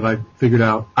that song that I figured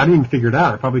out. I didn't even figure it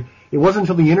out. It wasn't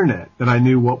until the internet that I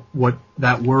knew what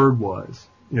that word was.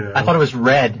 I thought it was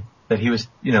red, that he was,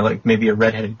 maybe a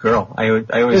redheaded girl. I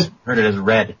always heard it as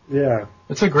red. Yeah.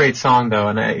 It's a great song though,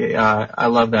 and I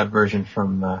love that version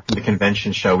from the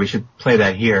convention show. We should play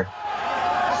that here.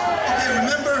 Okay,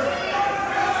 remember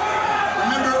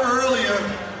earlier,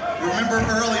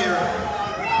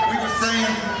 we were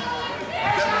saying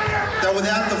that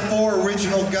without the four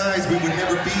original guys, we would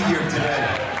never be here today.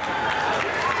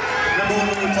 Remember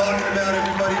when we were talking about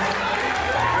everybody?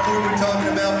 Remember when we were talking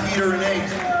about Peter and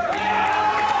Ace?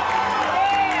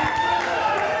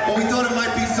 Well, we thought it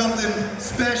might be something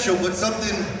special, but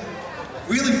something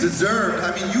really deserved.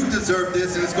 I mean, you deserve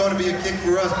this, and it's going to be a kick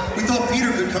for us. We thought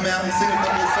Peter could come out and sing a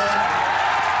couple of songs.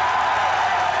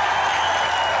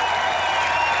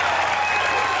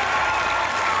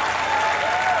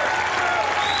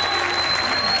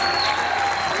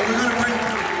 So we're going to bring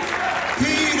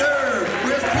Peter.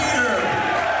 Where's Peter?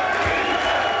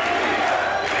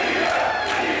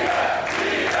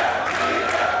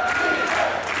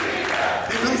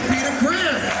 Here comes Peter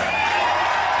Chris.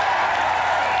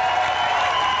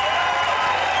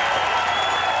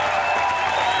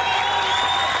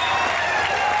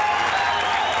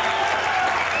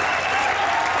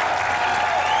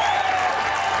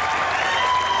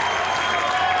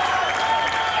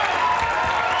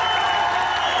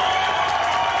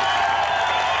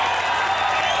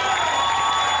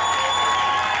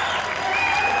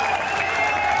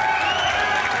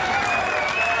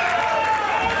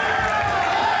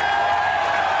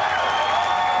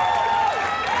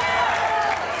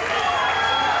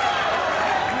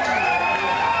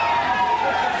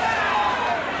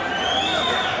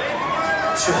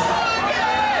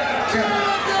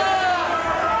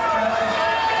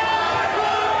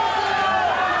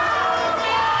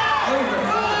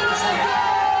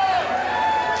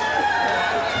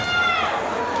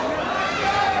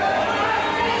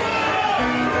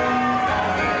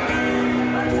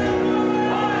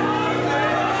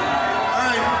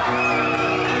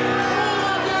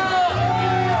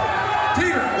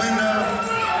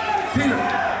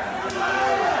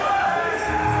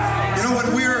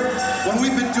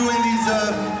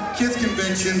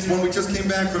 When we just came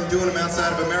back from doing them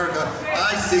outside of America,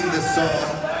 I sing this song,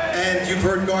 and you've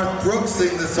heard Garth Brooks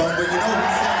sing this song, but you know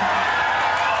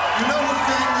who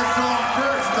sang this song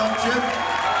first, don't you?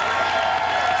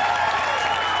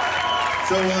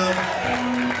 So,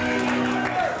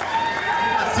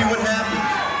 let's see what happens.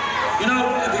 You know,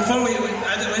 before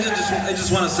I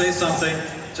just want to say something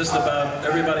just about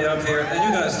everybody up here, and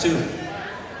you guys too.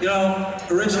 You know,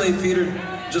 originally Peter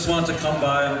just wanted to come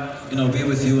by and, you know, be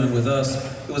with you and with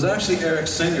us. It was actually Eric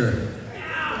Singer,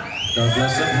 God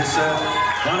bless him, who said,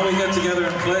 why don't we get together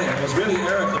and play? It was really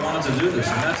Eric who wanted to do this,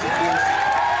 and that's the coolest.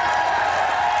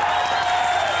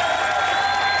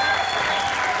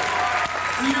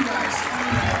 For you guys.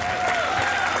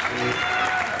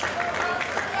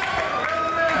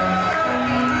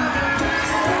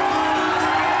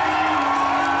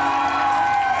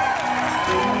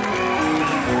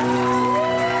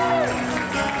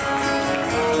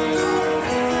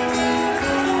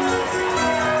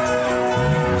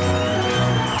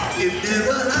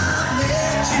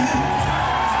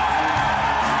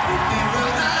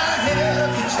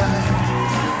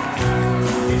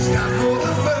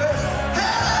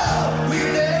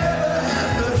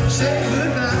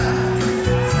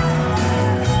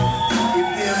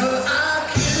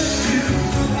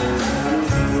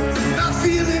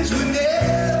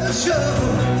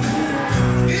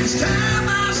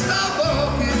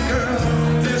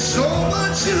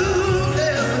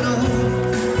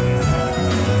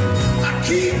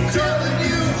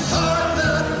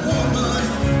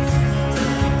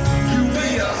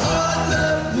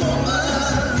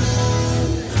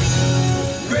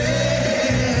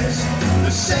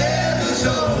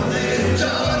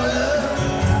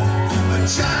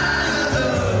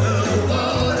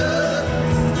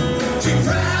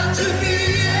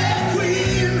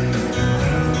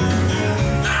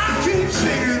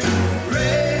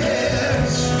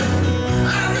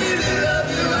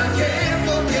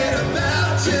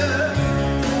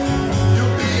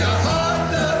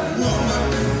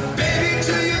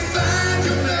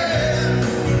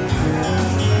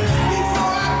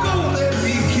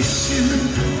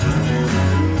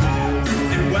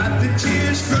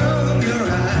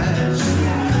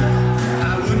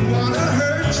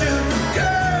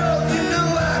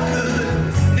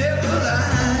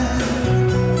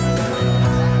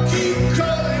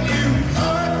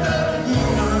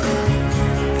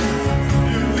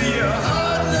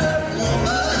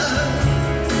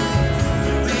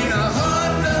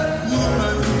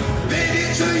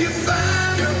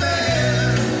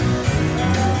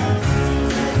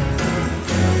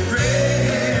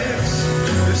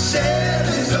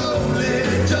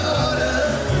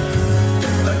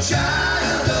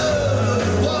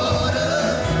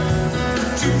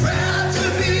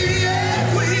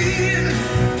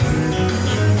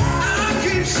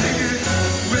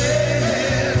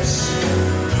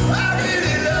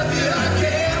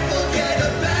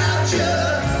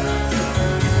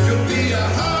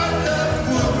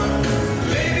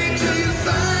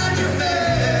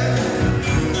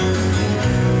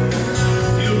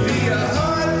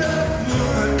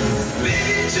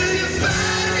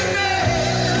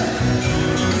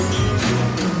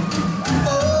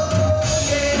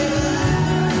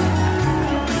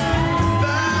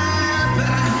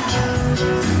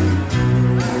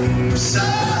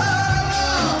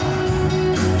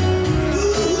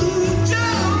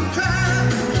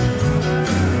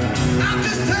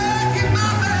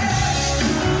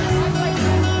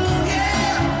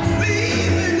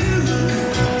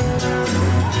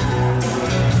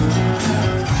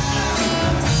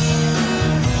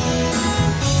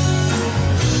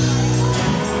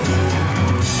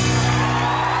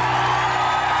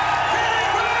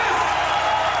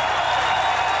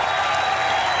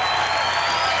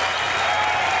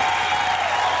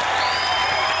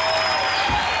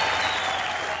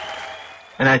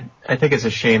 And I think it's a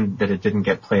shame that it didn't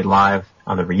get played live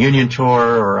on the reunion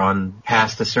tour or on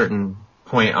past a certain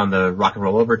point on the Rock and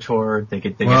Roll Over tour. They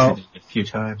did it a few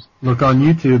times. Look on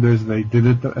YouTube. They did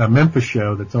it a Memphis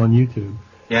show that's on YouTube.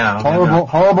 Yeah.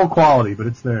 Horrible quality, but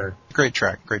it's there. Great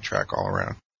track all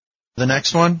around. The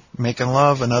next one, Making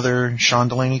Love, another Sean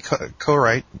Delaney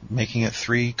co-write, making it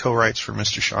 3 co-writes for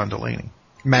Mr. Sean Delaney.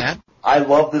 Matt? I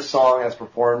love this song as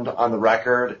performed on the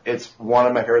record. It's one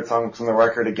of my favorite songs on the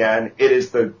record again. It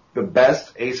is the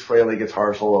best Ace Frehley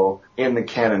guitar solo in the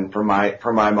canon for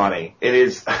my money. It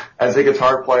is, as a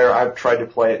guitar player, I've tried to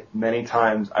play it many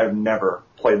times. I've never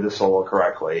played the solo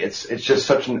correctly. It's just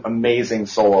such an amazing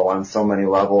solo on so many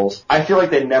levels. I feel like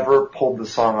they never pulled the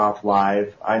song off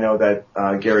live. I know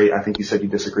that, Gary, I think you said you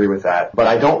disagree with that, but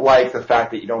I don't like the fact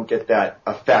that you don't get that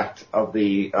effect of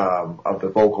the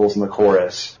vocals in the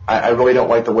chorus. I really don't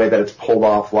like the way that it's pulled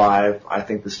off live. I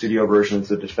think the studio version is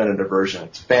the definitive version.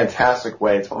 It's a fantastic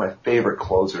way. It's one of my favorite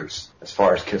closers as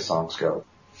far as Kiss songs go.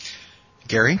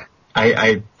 Gary?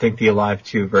 I think the Alive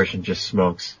 2 version just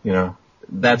smokes, you know.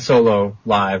 That solo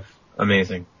live,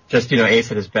 amazing. Just, you know,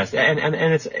 Ace at his best. And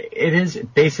it is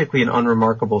basically an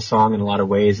unremarkable song in a lot of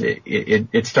ways.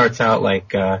 It starts out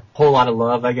like, Whole Lot of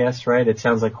Love, I guess, right? It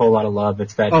sounds like Whole Lot of Love.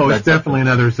 It's that. Oh, it's definitely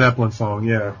another Zeppelin song,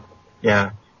 yeah.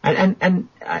 Yeah. And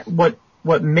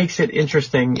what makes it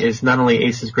interesting is not only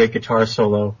Ace's great guitar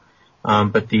solo,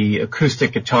 but the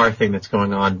acoustic guitar thing that's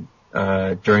going on,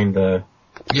 during I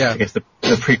guess the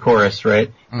pre-chorus,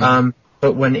 right? Mm.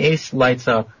 But when Ace lights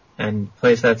up and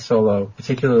plays that solo,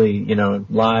 particularly, you know,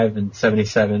 live in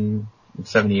 77 and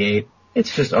 78,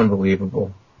 it's just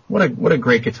unbelievable. What a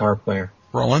great guitar player.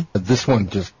 Roland? This one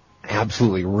just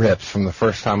absolutely rips. From the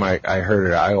first time I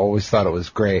heard it, I always thought it was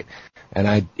great.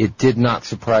 And it did not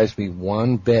surprise me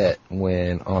one bit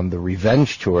when on the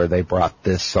Revenge tour they brought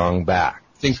this song back.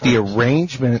 I think the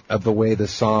arrangement of the way the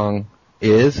song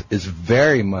is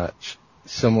very much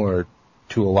similar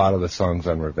to a lot of the songs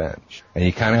on Revenge. And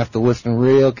you kind of have to listen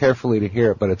real carefully to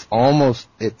hear it, but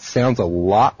it sounds a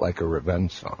lot like a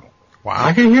Revenge song. Wow.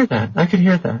 I could hear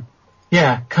that.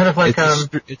 Yeah, kind of like,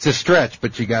 it's a stretch,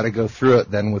 but you gotta go through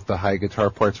it then with the high guitar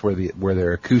parts where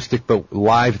they're acoustic, but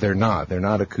live they're not. They're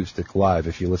not acoustic live.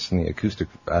 If you listen to the acoustic,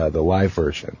 the live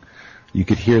version, you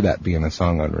could hear that being a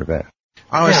song on Revenge.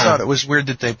 I always thought it was weird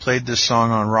that they played this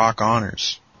song on Rock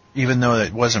Honors, even though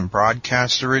it wasn't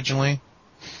broadcast originally.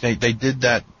 They did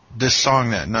this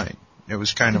song that night. It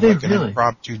was kind of like an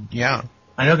impromptu, yeah.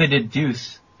 I know they did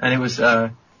Deuce, and it was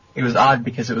odd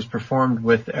because it was performed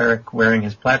with Eric wearing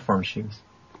his platform shoes.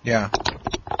 Yeah.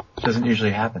 Which doesn't usually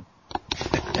happen.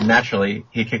 And naturally,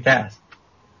 he kicked ass.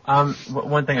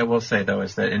 One thing I will say though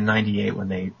is that in '98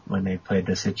 when they played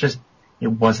this, it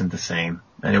wasn't the same,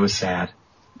 and it was sad.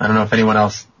 I don't know if anyone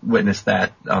else witnessed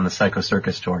that on the Psycho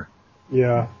Circus tour.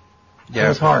 Yeah. It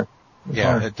was hard.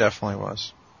 It definitely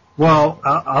was. Well,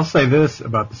 I'll say this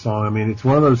about the song. I mean, it's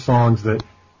one of those songs that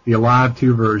the Alive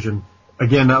 2 version,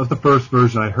 again, that was the first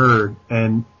version I heard,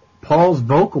 and Paul's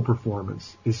vocal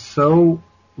performance is so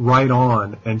right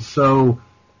on, and so,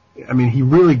 I mean, he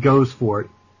really goes for it,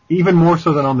 even more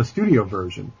so than on the studio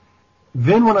version.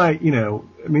 Then when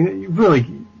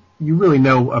you really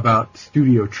know about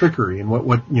studio trickery and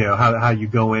what how you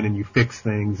go in and you fix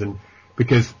things, and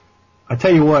because I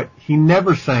tell you what, he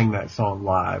never sang that song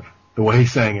live the way he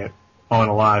sang it on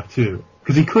Alive 2,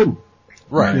 because he couldn't.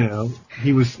 Right. You know,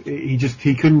 he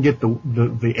couldn't get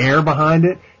the air behind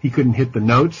it. He couldn't hit the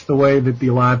notes the way that the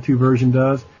Alive 2 version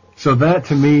does. So that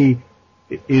to me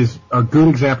is a good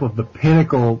example of the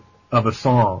pinnacle of a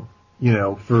song, you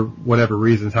know, for whatever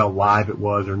reasons, how live it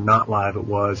was or not live it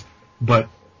was, but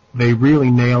they really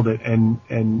nailed it. And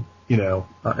you know,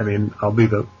 I mean, I'll be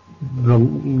the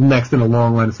next in a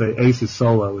long line to say Ace's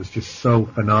solo is just so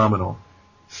phenomenal,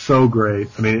 so great.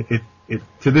 I mean, it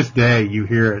to this day you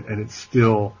hear it and it's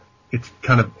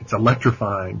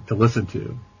electrifying to listen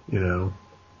to, you know.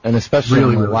 And especially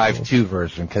really, in the really Live cool. 2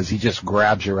 version, because he just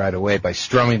grabs you right away by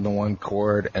strumming the one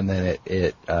chord, and then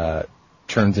it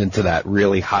turns into that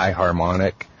really high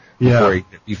harmonic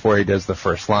before he does the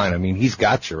first line. I mean, he's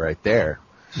got you right there.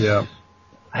 Yeah.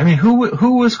 I mean,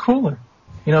 who was cooler?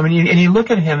 You know, I mean, and you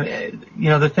look at him, you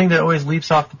know, the thing that always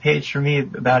leaps off the page for me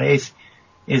about Ace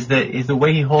is the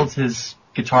way he holds his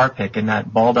guitar pick in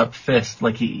that balled up fist,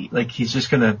 like he's just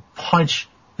gonna punch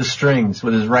the strings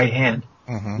with his right hand.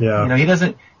 Mm-hmm. Yeah. You know, he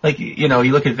doesn't, like, you know,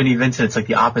 you look at Vinnie Vincent, it's like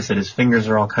the opposite. His fingers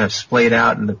are all kind of splayed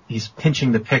out and he's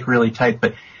pinching the pick really tight,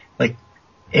 but like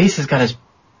Ace has got his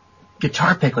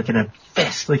guitar pick like in a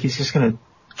fist, like he's just gonna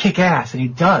kick ass, and he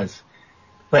does.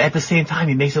 But at the same time,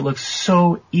 he makes it look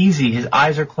so easy. His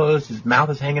eyes are closed, his mouth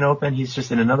is hanging open, he's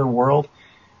just in another world.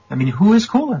 I mean, who is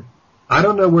cooler? I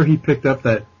don't know where he picked up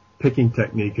that picking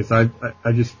technique, because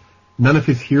I just, none of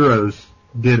his heroes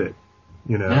did it,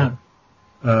 you know.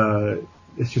 Yeah.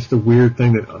 It's just a weird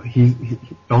thing that he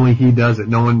only he does it.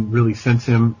 No one really since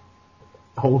him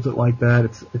holds it like that.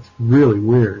 It's really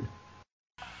weird.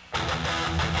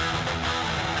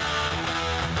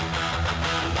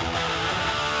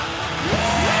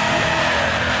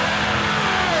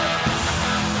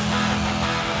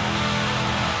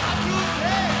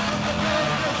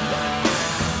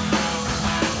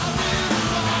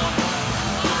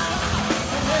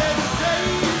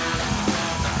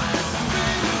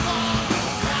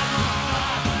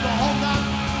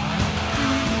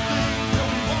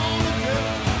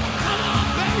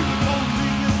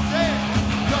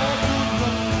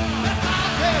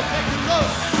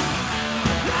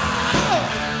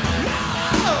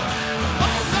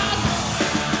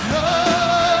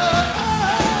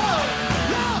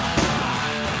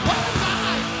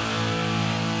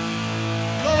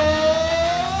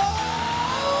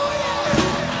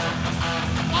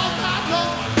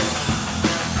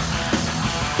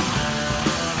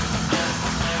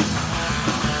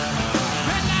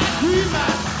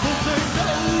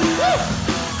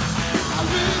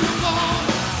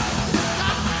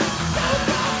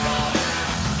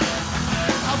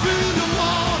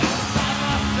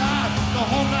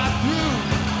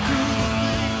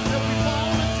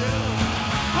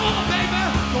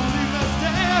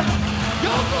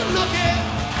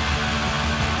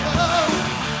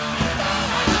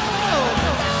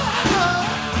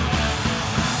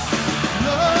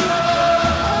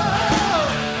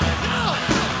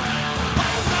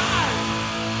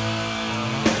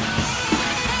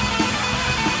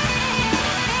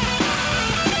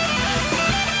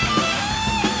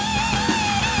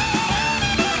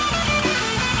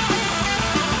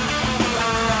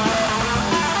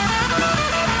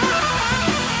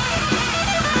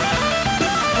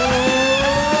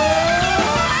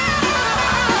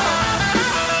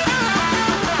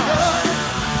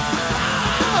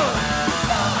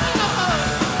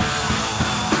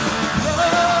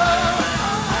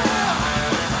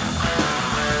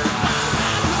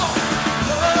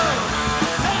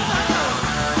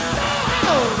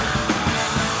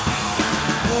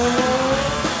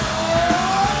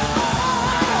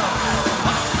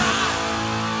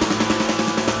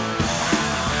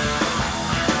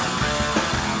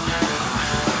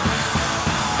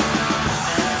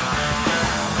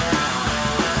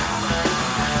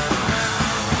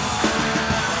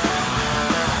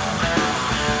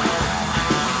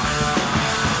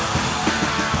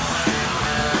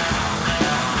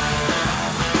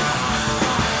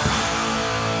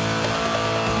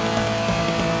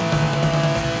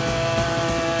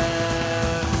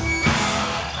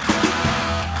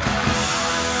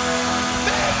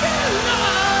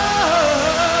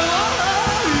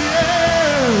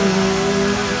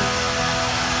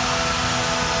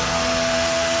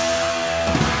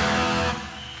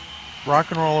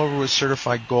 Rock and Roll Over was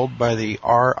certified gold by the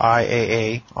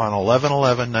RIAA on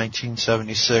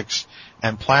 11/11/1976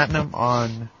 and platinum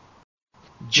on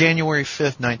January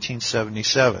 5th,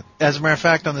 1977. As a matter of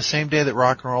fact, on the same day that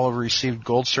Rock and Roll Over received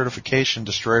gold certification,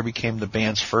 Destroyer became the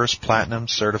band's first platinum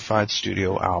certified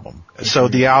studio album. So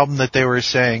the album that they were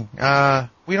saying,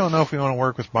 we don't know if we want to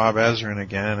work with Bob Ezrin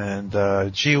again,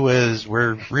 and gee whiz, we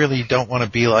really don't want to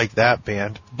be like that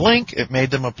band. Blink, it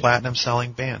made them a platinum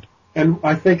selling band. And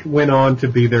I think went on to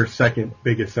be their second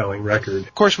biggest selling record.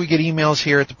 Of course, we get emails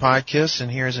here at the podcast, and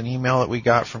here's an email that we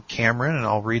got from Cameron, and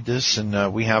I'll read this,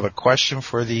 and we have a question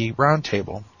for the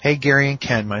roundtable. Hey, Gary and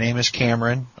Ken, my name is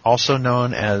Cameron, also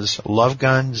known as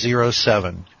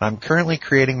LoveGun07. I'm currently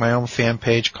creating my own fan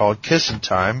page called Kissin'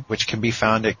 Time, which can be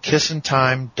found at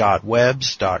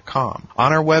kissintime.webs.com.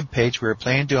 On our webpage, we are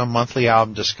planning to do a monthly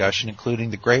album discussion,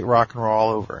 including the great Rock and Roll All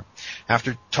Over.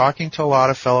 After talking to a lot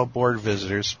of fellow board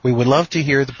visitors, we would love to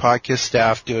hear the podcast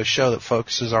staff do a show that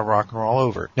focuses on Rock and Roll All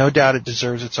Over. No doubt it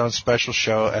deserves its own special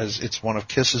show, as it's one of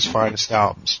Kiss's finest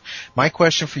albums. My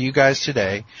question for you guys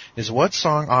today is, what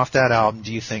song off that album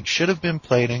do you think should have been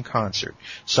played in concert?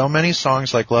 So many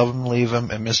songs like Love 'Em, Leave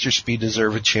 'Em, and Mr. Speed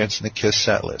deserve a chance in the Kiss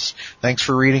set list. Thanks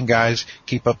for reading, guys.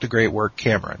 Keep up the great work,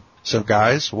 Cameron. So,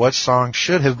 guys, what song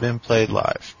should have been played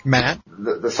live? Matt?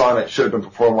 The song that should have been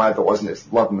performed live that wasn't is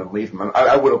Love 'Em and Leave 'Em.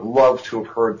 I would have loved to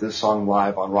have heard this song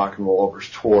live on Rock and Roll Over's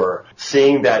tour.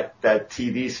 Seeing that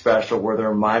TV special where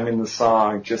they're miming the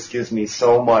song just gives me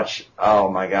so much, oh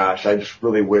my gosh, I just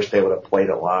really wish they would have played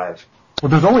it live. Well,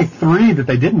 there's only 3 that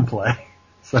they didn't play,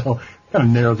 so kind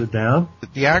of narrows it down.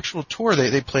 The actual tour,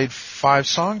 they played 5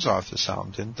 songs off this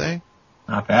album, didn't they?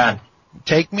 Not bad.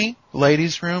 Take Me,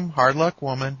 Ladies' Room, Hard Luck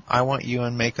Woman, I Want You,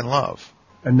 and Making Love.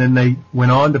 And then they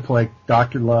went on to play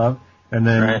Dr. Love, and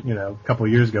then, a couple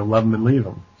of years ago, Love 'Em and Leave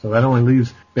 'Em. So that only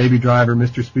leaves Baby Driver,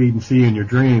 Mr. Speed, and See You in Your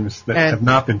Dreams that have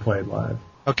not been played live.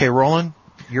 Okay, Roland,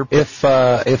 your pick. If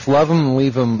Love 'Em and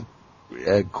Leave 'Em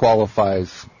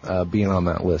qualifies being on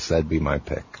that list, that'd be my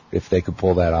pick. If they could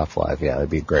pull that off live, yeah, that'd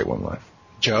be a great one live.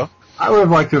 Joe? I would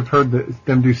have liked to have heard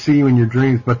them do See You in Your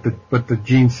Dreams, but the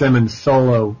Gene Simmons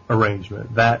solo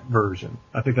arrangement, that version.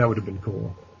 I think that would have been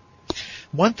cool.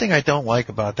 One thing I don't like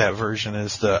about that version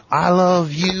is the I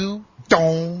love you,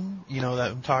 dong, you know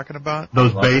that I'm talking about?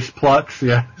 Those bass plucks,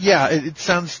 yeah. Yeah, it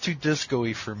sounds too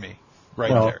disco-y for me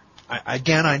there.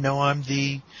 I know I'm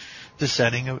the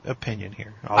dissenting opinion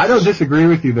here. I don't disagree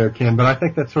with you there, Ken, but I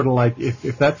think that's sort of like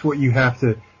if that's what you have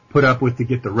to put up with to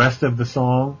get the rest of the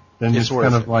song, then it's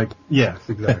kind of like, yes,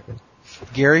 exactly.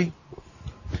 Gary?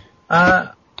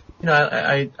 I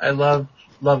love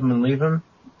 'Em and Leave 'Em,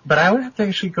 but I would have to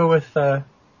actually go with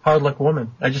Hard Luck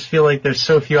Woman. I just feel like there's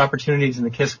so few opportunities in the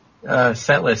Kiss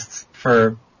set lists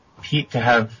for Pete to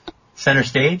have center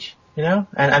stage, And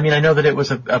I know that it was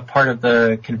a part of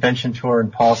the convention tour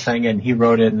and Paul sang it and he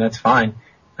wrote it and that's fine.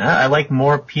 I like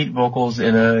more Pete vocals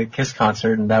in a Kiss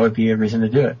concert, and that would be a reason to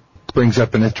do it. Brings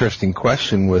up an interesting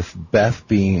question with Beth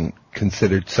being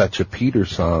considered such a Peter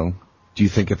song. Do you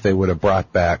think if they would have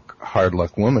brought back Hard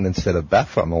Luck Woman instead of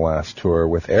Beth on the last tour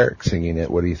with Eric singing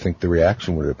it, what do you think the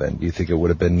reaction would have been? Do you think it would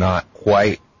have been not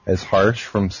quite as harsh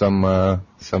from some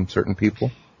certain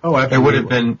people? Oh, absolutely. It would have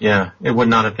been, it would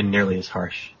not have been nearly as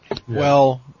harsh. Yeah.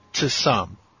 Well, to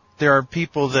some. There are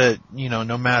people that,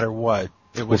 no matter what,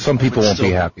 some people won't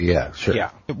be happy, yeah, sure.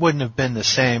 Yeah, it wouldn't have been the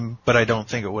same, but I don't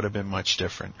think it would have been much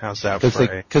different. How's that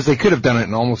Because they could have done it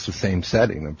in almost the same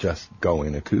setting of just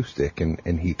going acoustic,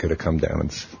 and he could have come down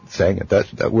and sang it.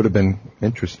 That would have been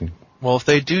interesting. Well, if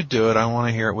they do it, I want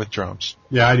to hear it with drums.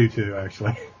 Yeah, I do too,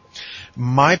 actually.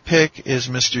 My pick is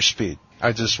Mr. Speed.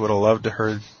 I just would have loved to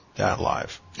heard that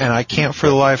live. And I can't for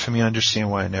the life of me understand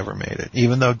why I never made it,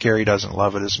 even though Gary doesn't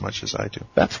love it as much as I do.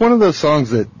 That's one of those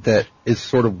songs that is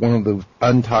sort of one of the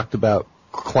untalked about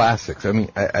classics. I mean,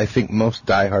 I think most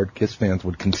diehard Kiss fans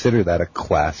would consider that a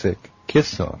classic Kiss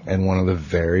song, and one of the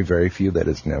very, very few that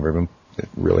has never been it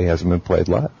really hasn't been played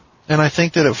live. And I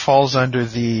think that it falls under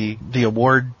the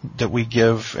award that we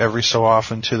give every so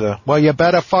often to the, well, you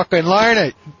better fucking learn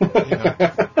it. You know?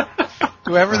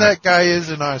 Whoever that guy is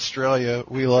in Australia,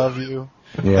 we love you.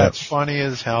 Yeah. That's funny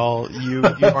as hell. You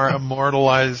are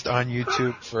immortalized on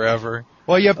YouTube forever.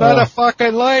 Well, you better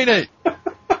fucking learn it.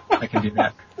 I can do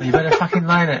that. You better fucking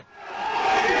learn it.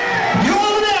 You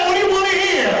over there, what do you want to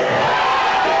hear?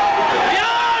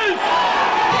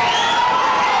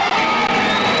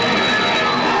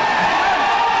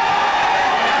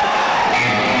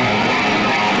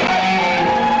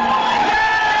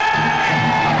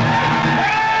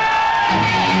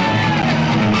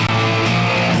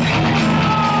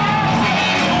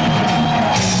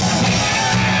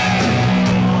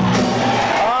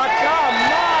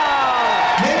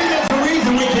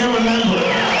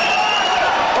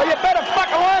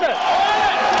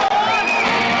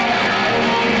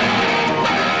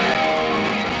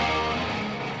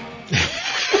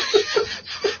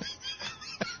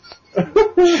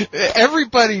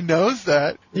 Everybody knows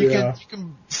that. You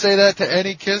can say that to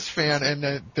any Kiss fan,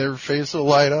 and their face will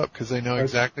light up because they know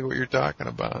exactly what you're talking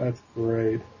about. That's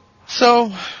great. So,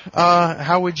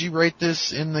 how would you rate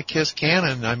this in the Kiss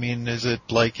canon? I mean, is it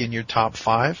like in your top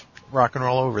 5? Rock and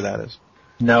Roll Over, that is.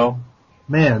 No.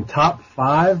 Man, top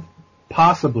 5?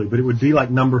 Possibly, but it would be like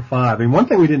number 5. I mean, one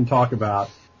thing we didn't talk about,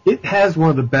 it has one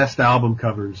of the best album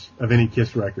covers of any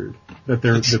Kiss record.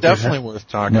 It's definitely worth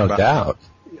talking about. No doubt.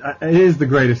 It is the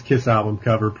greatest Kiss album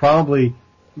cover. Probably,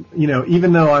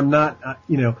 even though I'm not,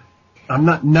 I'm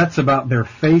not nuts about their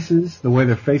faces, the way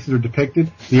their faces are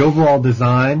depicted, the overall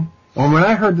design. And when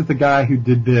I heard that the guy who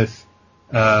did this,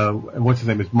 what's his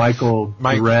name, is Michael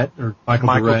Durrett, or Michael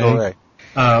Durrett,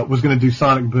 was going to do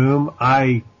Sonic Boom,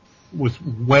 I was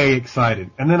way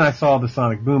excited. And then I saw the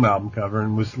Sonic Boom album cover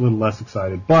and was a little less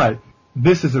excited. But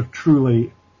this is a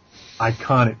truly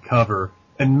iconic cover,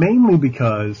 and mainly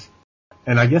because,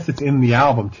 and I guess it's in the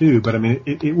album too, but I mean,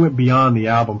 it went beyond the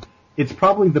album. It's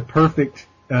probably the perfect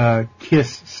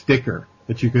Kiss sticker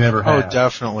that you could ever have. Oh,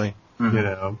 definitely.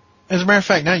 Mm-hmm. As a matter of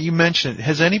fact, now you mention it,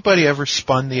 has anybody ever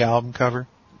spun the album cover?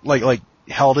 Like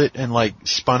held it and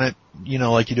spun it,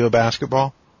 like you do a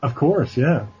basketball? Of course,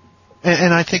 yeah.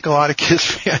 And I think a lot of Kiss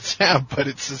fans have, but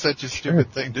it's such a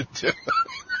stupid thing to do.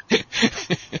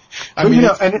 I mean,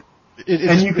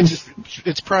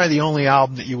 it's probably the only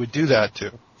album that you would do that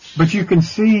to. But you can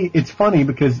see, it's funny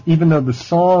because even though the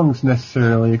songs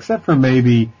necessarily, except for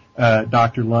maybe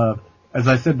Dr. Love, as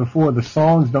I said before, the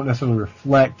songs don't necessarily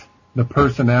reflect the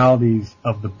personalities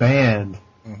of the band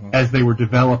as they were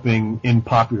developing in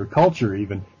popular culture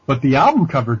even. But the album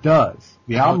cover does.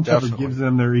 The album cover gives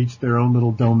them their own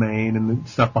little domain and the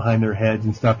stuff behind their heads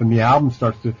and stuff, and the album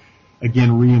starts to,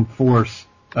 again, reinforce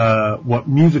what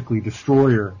musically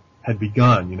Destroyer had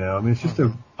begun, I mean, it's just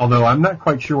although I'm not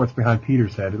quite sure what's behind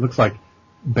Peter's head. It looks like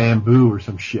bamboo or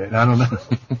some shit. I don't know.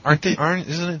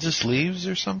 Isn't it just leaves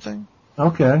or something?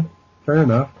 Okay. Fair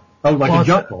enough. Oh, like a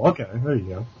jungle. Okay. There you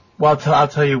go. Well, I'll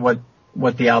tell you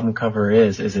what the album cover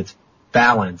is its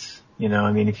balance.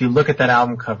 I mean, if you look at that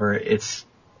album cover, it's,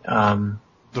 the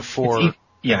 4.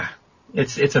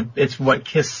 It's what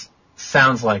Kiss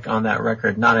sounds like on that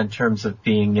record, not in terms of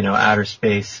being, outer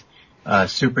space,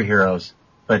 superheroes,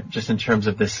 but just in terms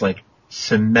of this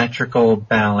symmetrical,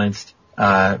 balanced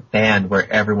band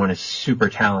where everyone is super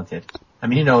talented. I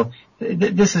mean,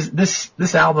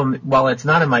 this album, while it's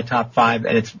not in my top 5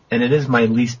 and it is my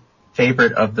least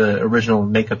favorite of the original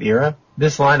Makeup era,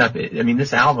 this lineup,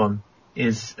 this album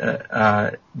is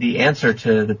the answer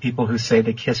to the people who say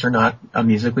that Kiss are not a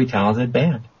musically talented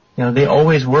band. They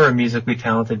always were a musically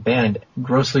talented band,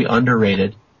 grossly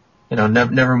underrated,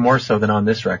 never more so than on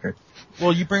this record.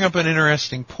 Well, you bring up an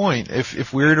interesting point.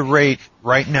 If we were to rate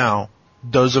right now,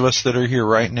 those of us that are here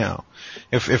right now,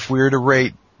 if we were to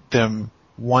rate them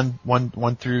 1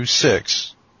 through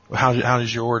 6, how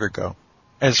does your order go?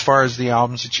 As far as the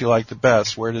albums that you like the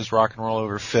best, where does Rock and Roll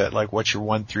Over fit? Like, what's your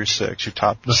 1 through 6, your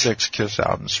top 6 Kiss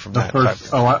albums from that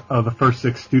type of... the first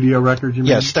 6 studio records, you mean?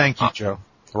 Yes, thank you, Joe.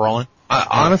 Roland?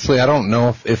 Honestly, I don't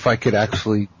know if I could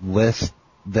actually list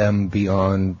them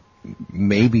beyond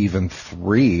maybe even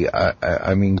 3.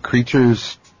 I mean,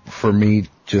 Creatures, for me,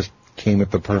 just came at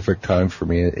the perfect time for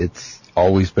me. It's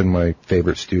always been my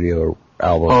favorite studio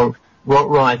album. Oh,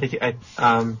 Roland, I think,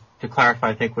 to clarify,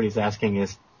 I think what he's asking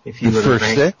is, if you the first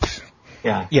 6?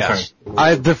 Yeah. Yes.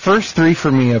 The first 3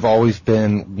 for me have always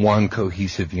been one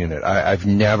cohesive unit. I've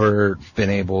never been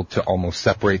able to almost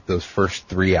separate those first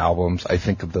 3 albums. I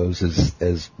think of those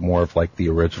as more of like the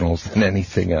originals than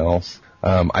anything else.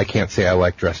 I can't say I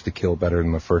like Dressed to Kill better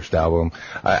than the first album.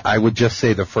 I would just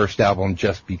say the first album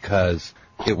just because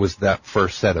it was that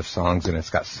first set of songs, and it's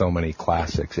got so many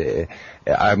classics.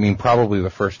 Probably the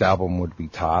first album would be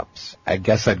tops. I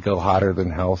guess I'd go Hotter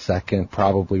Than Hell second,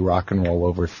 probably Rock and Roll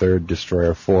Over third,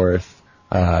 Destroyer fourth,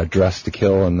 Dressed to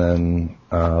Kill, and then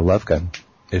Love Gun.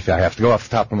 If I have to go off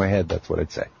the top of my head, that's what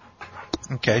I'd say.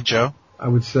 Okay, Joe? I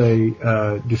would say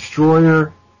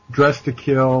Destroyer, Dressed to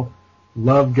Kill,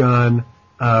 Love Gun,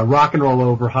 Rock and Roll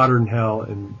Over, Hotter Than Hell,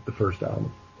 and the first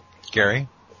album. Gary?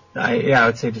 I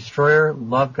would say Destroyer,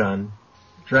 Love Gun,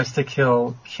 Dressed to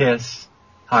Kill, Kiss,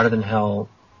 Hotter Than Hell,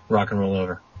 Rock and Roll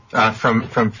Over.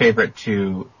 From favorite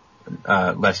to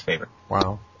less favorite.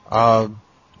 Wow. I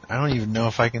don't even know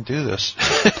if I can do this.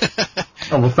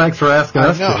 Oh, well, thanks for asking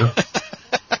us to.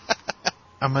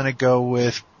 I'm going to go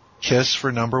with Kiss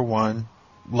for number 1,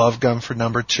 Love Gun for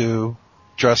number 2,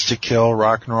 Dressed to Kill,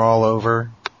 Rock and Roll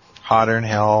Over, Hotter Than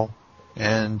Hell,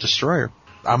 and Destroyer.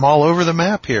 I'm all over the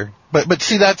map here. But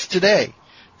see, that's today.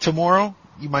 Tomorrow,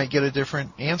 you might get a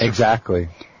different answer. Exactly.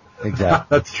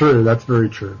 That's true. That's very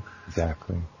true.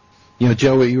 Exactly. You know,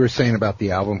 Joe, what you were saying about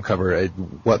the album cover,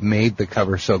 what made the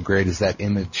cover so great is that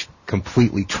image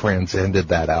completely transcended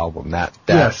that album.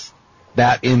 Yes.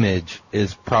 That image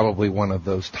is probably one of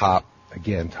those top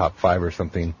 5 or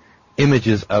something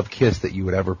images of Kiss that you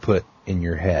would ever put in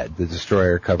your head. The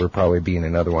Destroyer cover probably being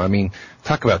another one. I mean,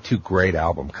 talk about 2 great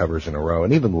album covers in a row,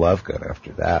 and even Love Gun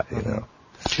after that, you know.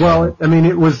 Well, I mean,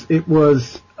 it was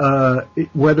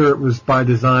whether it was by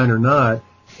design or not,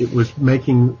 it was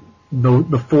making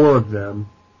the 4 of them,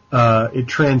 it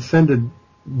transcended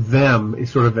them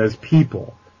sort of as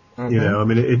people, you know. I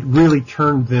mean, it really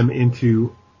turned them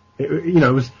into, you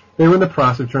know, they were in the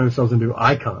process of turning themselves into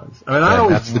icons. I mean,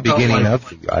 that's the beginning of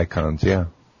the icons, yeah.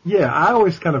 Yeah, I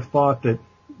always kind of thought that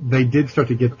they did start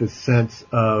to get this sense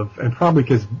of, and probably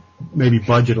because maybe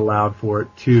budget allowed for it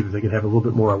too, that they could have a little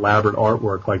bit more elaborate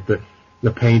artwork, like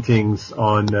the paintings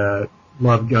on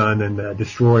Love Gun and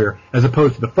Destroyer, as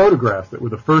opposed to the photographs that were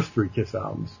the first 3 Kiss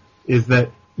albums. Is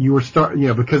that you were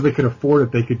because they could afford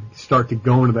it, they could start to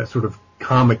go into that sort of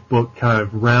comic book kind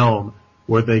of realm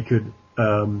where they could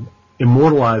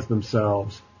immortalize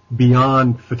themselves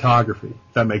beyond photography,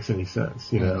 if that makes any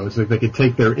sense. You know, it's like they could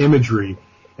take their imagery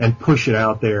and push it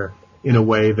out there in a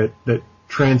way that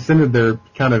transcended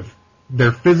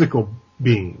their physical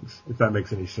beings, if that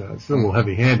makes any sense. It's a little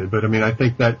heavy-handed, but I mean, I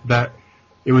think that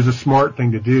it was a smart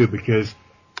thing to do, because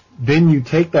then you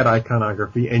take that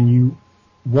iconography and you,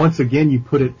 once again, you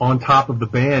put it on top of the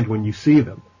band when you see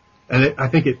them. And I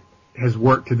think it has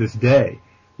worked to this day,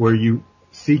 where you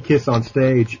see Kiss on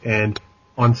stage and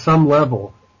on some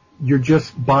level, you're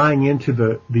just buying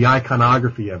into the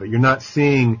iconography of it. You're not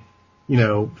seeing, you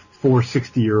know, 4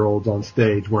 60-year-olds on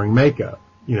stage wearing makeup,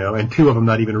 you know, and 2 of them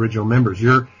not even original members.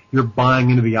 You're buying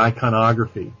into the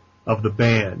iconography of the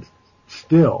band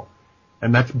still.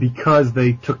 And that's because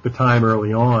they took the time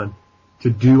early on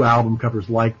to do album covers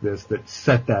like this that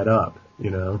set that up, you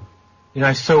know. You know,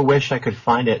 I so wish I could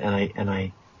find it, and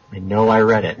I know I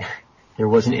read it. There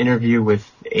was an interview with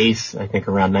Ace, I think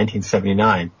around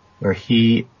 1979, where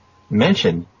he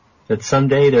mentioned that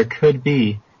someday there could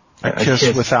be a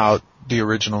Kiss without the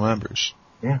original members.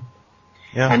 Yeah.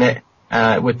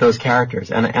 And with those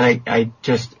characters. And I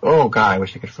just, oh God, I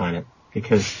wish I could find it.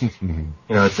 Because, you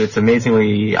know, it's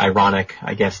amazingly ironic,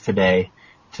 I guess, today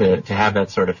to have that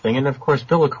sort of thing. And of course,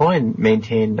 Bill Aucoin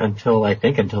maintained until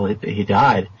he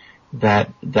died,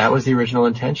 that was the original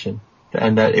intention.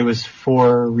 And that it was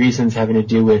for reasons having to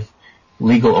do with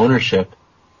legal ownership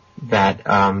that,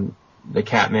 the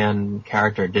Catman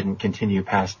character didn't continue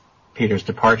past Peter's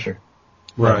departure.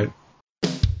 Right.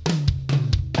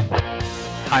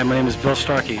 Hi, my name is Bill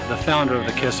Starkey, the founder of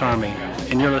the Kiss Army,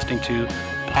 and you're listening to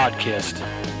Podcast.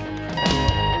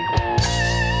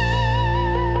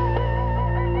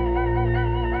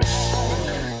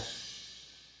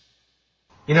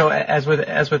 You know, as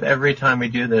with every time we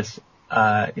do this,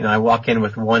 you know, I walk in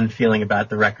with one feeling about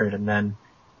the record, and then,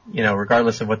 you know,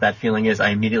 regardless of what that feeling is, I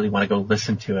immediately want to go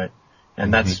listen to it.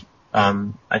 And that's, I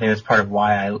think that's part of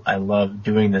why I love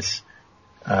doing this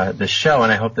show,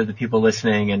 and I hope that the people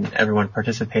listening and everyone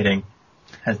participating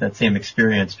has that same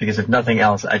experience, because if nothing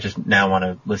else, I just now want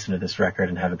to listen to this record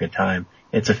and have a good time.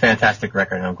 It's a fantastic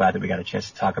record, and I'm glad that we got a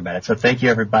chance to talk about it. So thank you,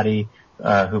 everybody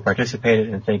who participated,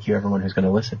 and thank you, everyone who's going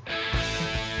to listen.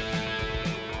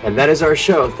 And that is our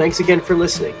show. Thanks again for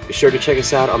listening. Be sure to check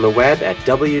us out on the web at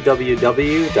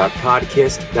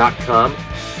www.podkist.com.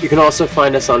 You can also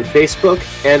find us on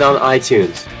Facebook and on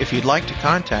iTunes. If you'd like to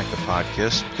contact the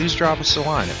Podkiss, please drop us a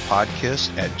line at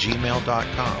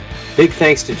podkiss@gmail.com. Big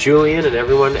thanks to Julian and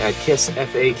everyone at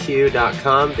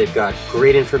KissFAQ.com. They've got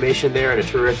great information there and a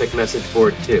terrific message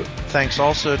board, too. Thanks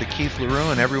also to Keith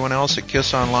LaRue and everyone else at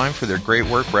Kiss Online for their great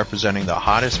work representing the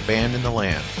hottest band in the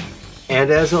land. And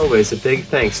as always, a big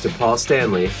thanks to Paul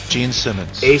Stanley, Gene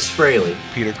Simmons, Ace Frehley,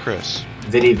 Peter Criss,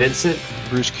 Vinnie Vincent,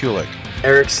 Bruce Kulick,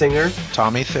 Eric Singer,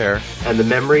 Tommy Thayer, and the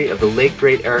memory of the late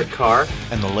great Eric Carr,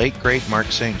 and the late great Mark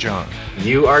St. John.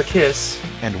 You are Kiss,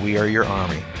 and we are your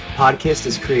army. Podkist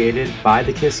is created by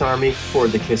the Kiss Army for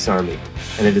the Kiss Army,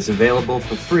 and it is available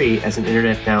for free as an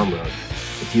internet download.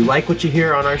 If you like what you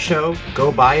hear on our show, go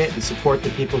buy it and support the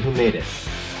people who made it.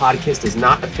 Podkist is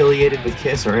not affiliated with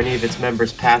Kiss or any of its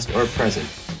members past or present.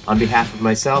 On behalf of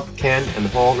myself, Ken, and the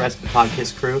whole rest of the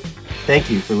Podkist crew, thank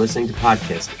you for listening to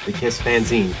Podkist, the Kiss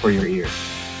fanzine for your ears.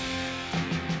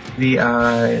 It's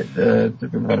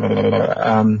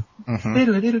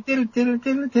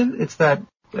that.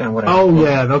 Whatever. Oh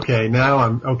yeah, okay. Now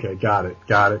I'm okay. Got it.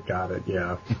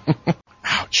 Yeah.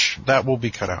 Ouch. That will be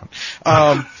cut out.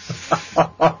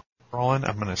 Roland,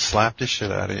 I'm gonna slap the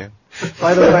shit out of you.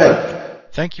 By the way.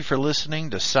 Thank you for listening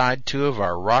to Side 2 of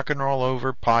our Rock and Roll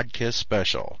Over Podkiss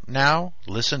special. Now,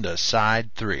 listen to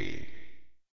Side 3.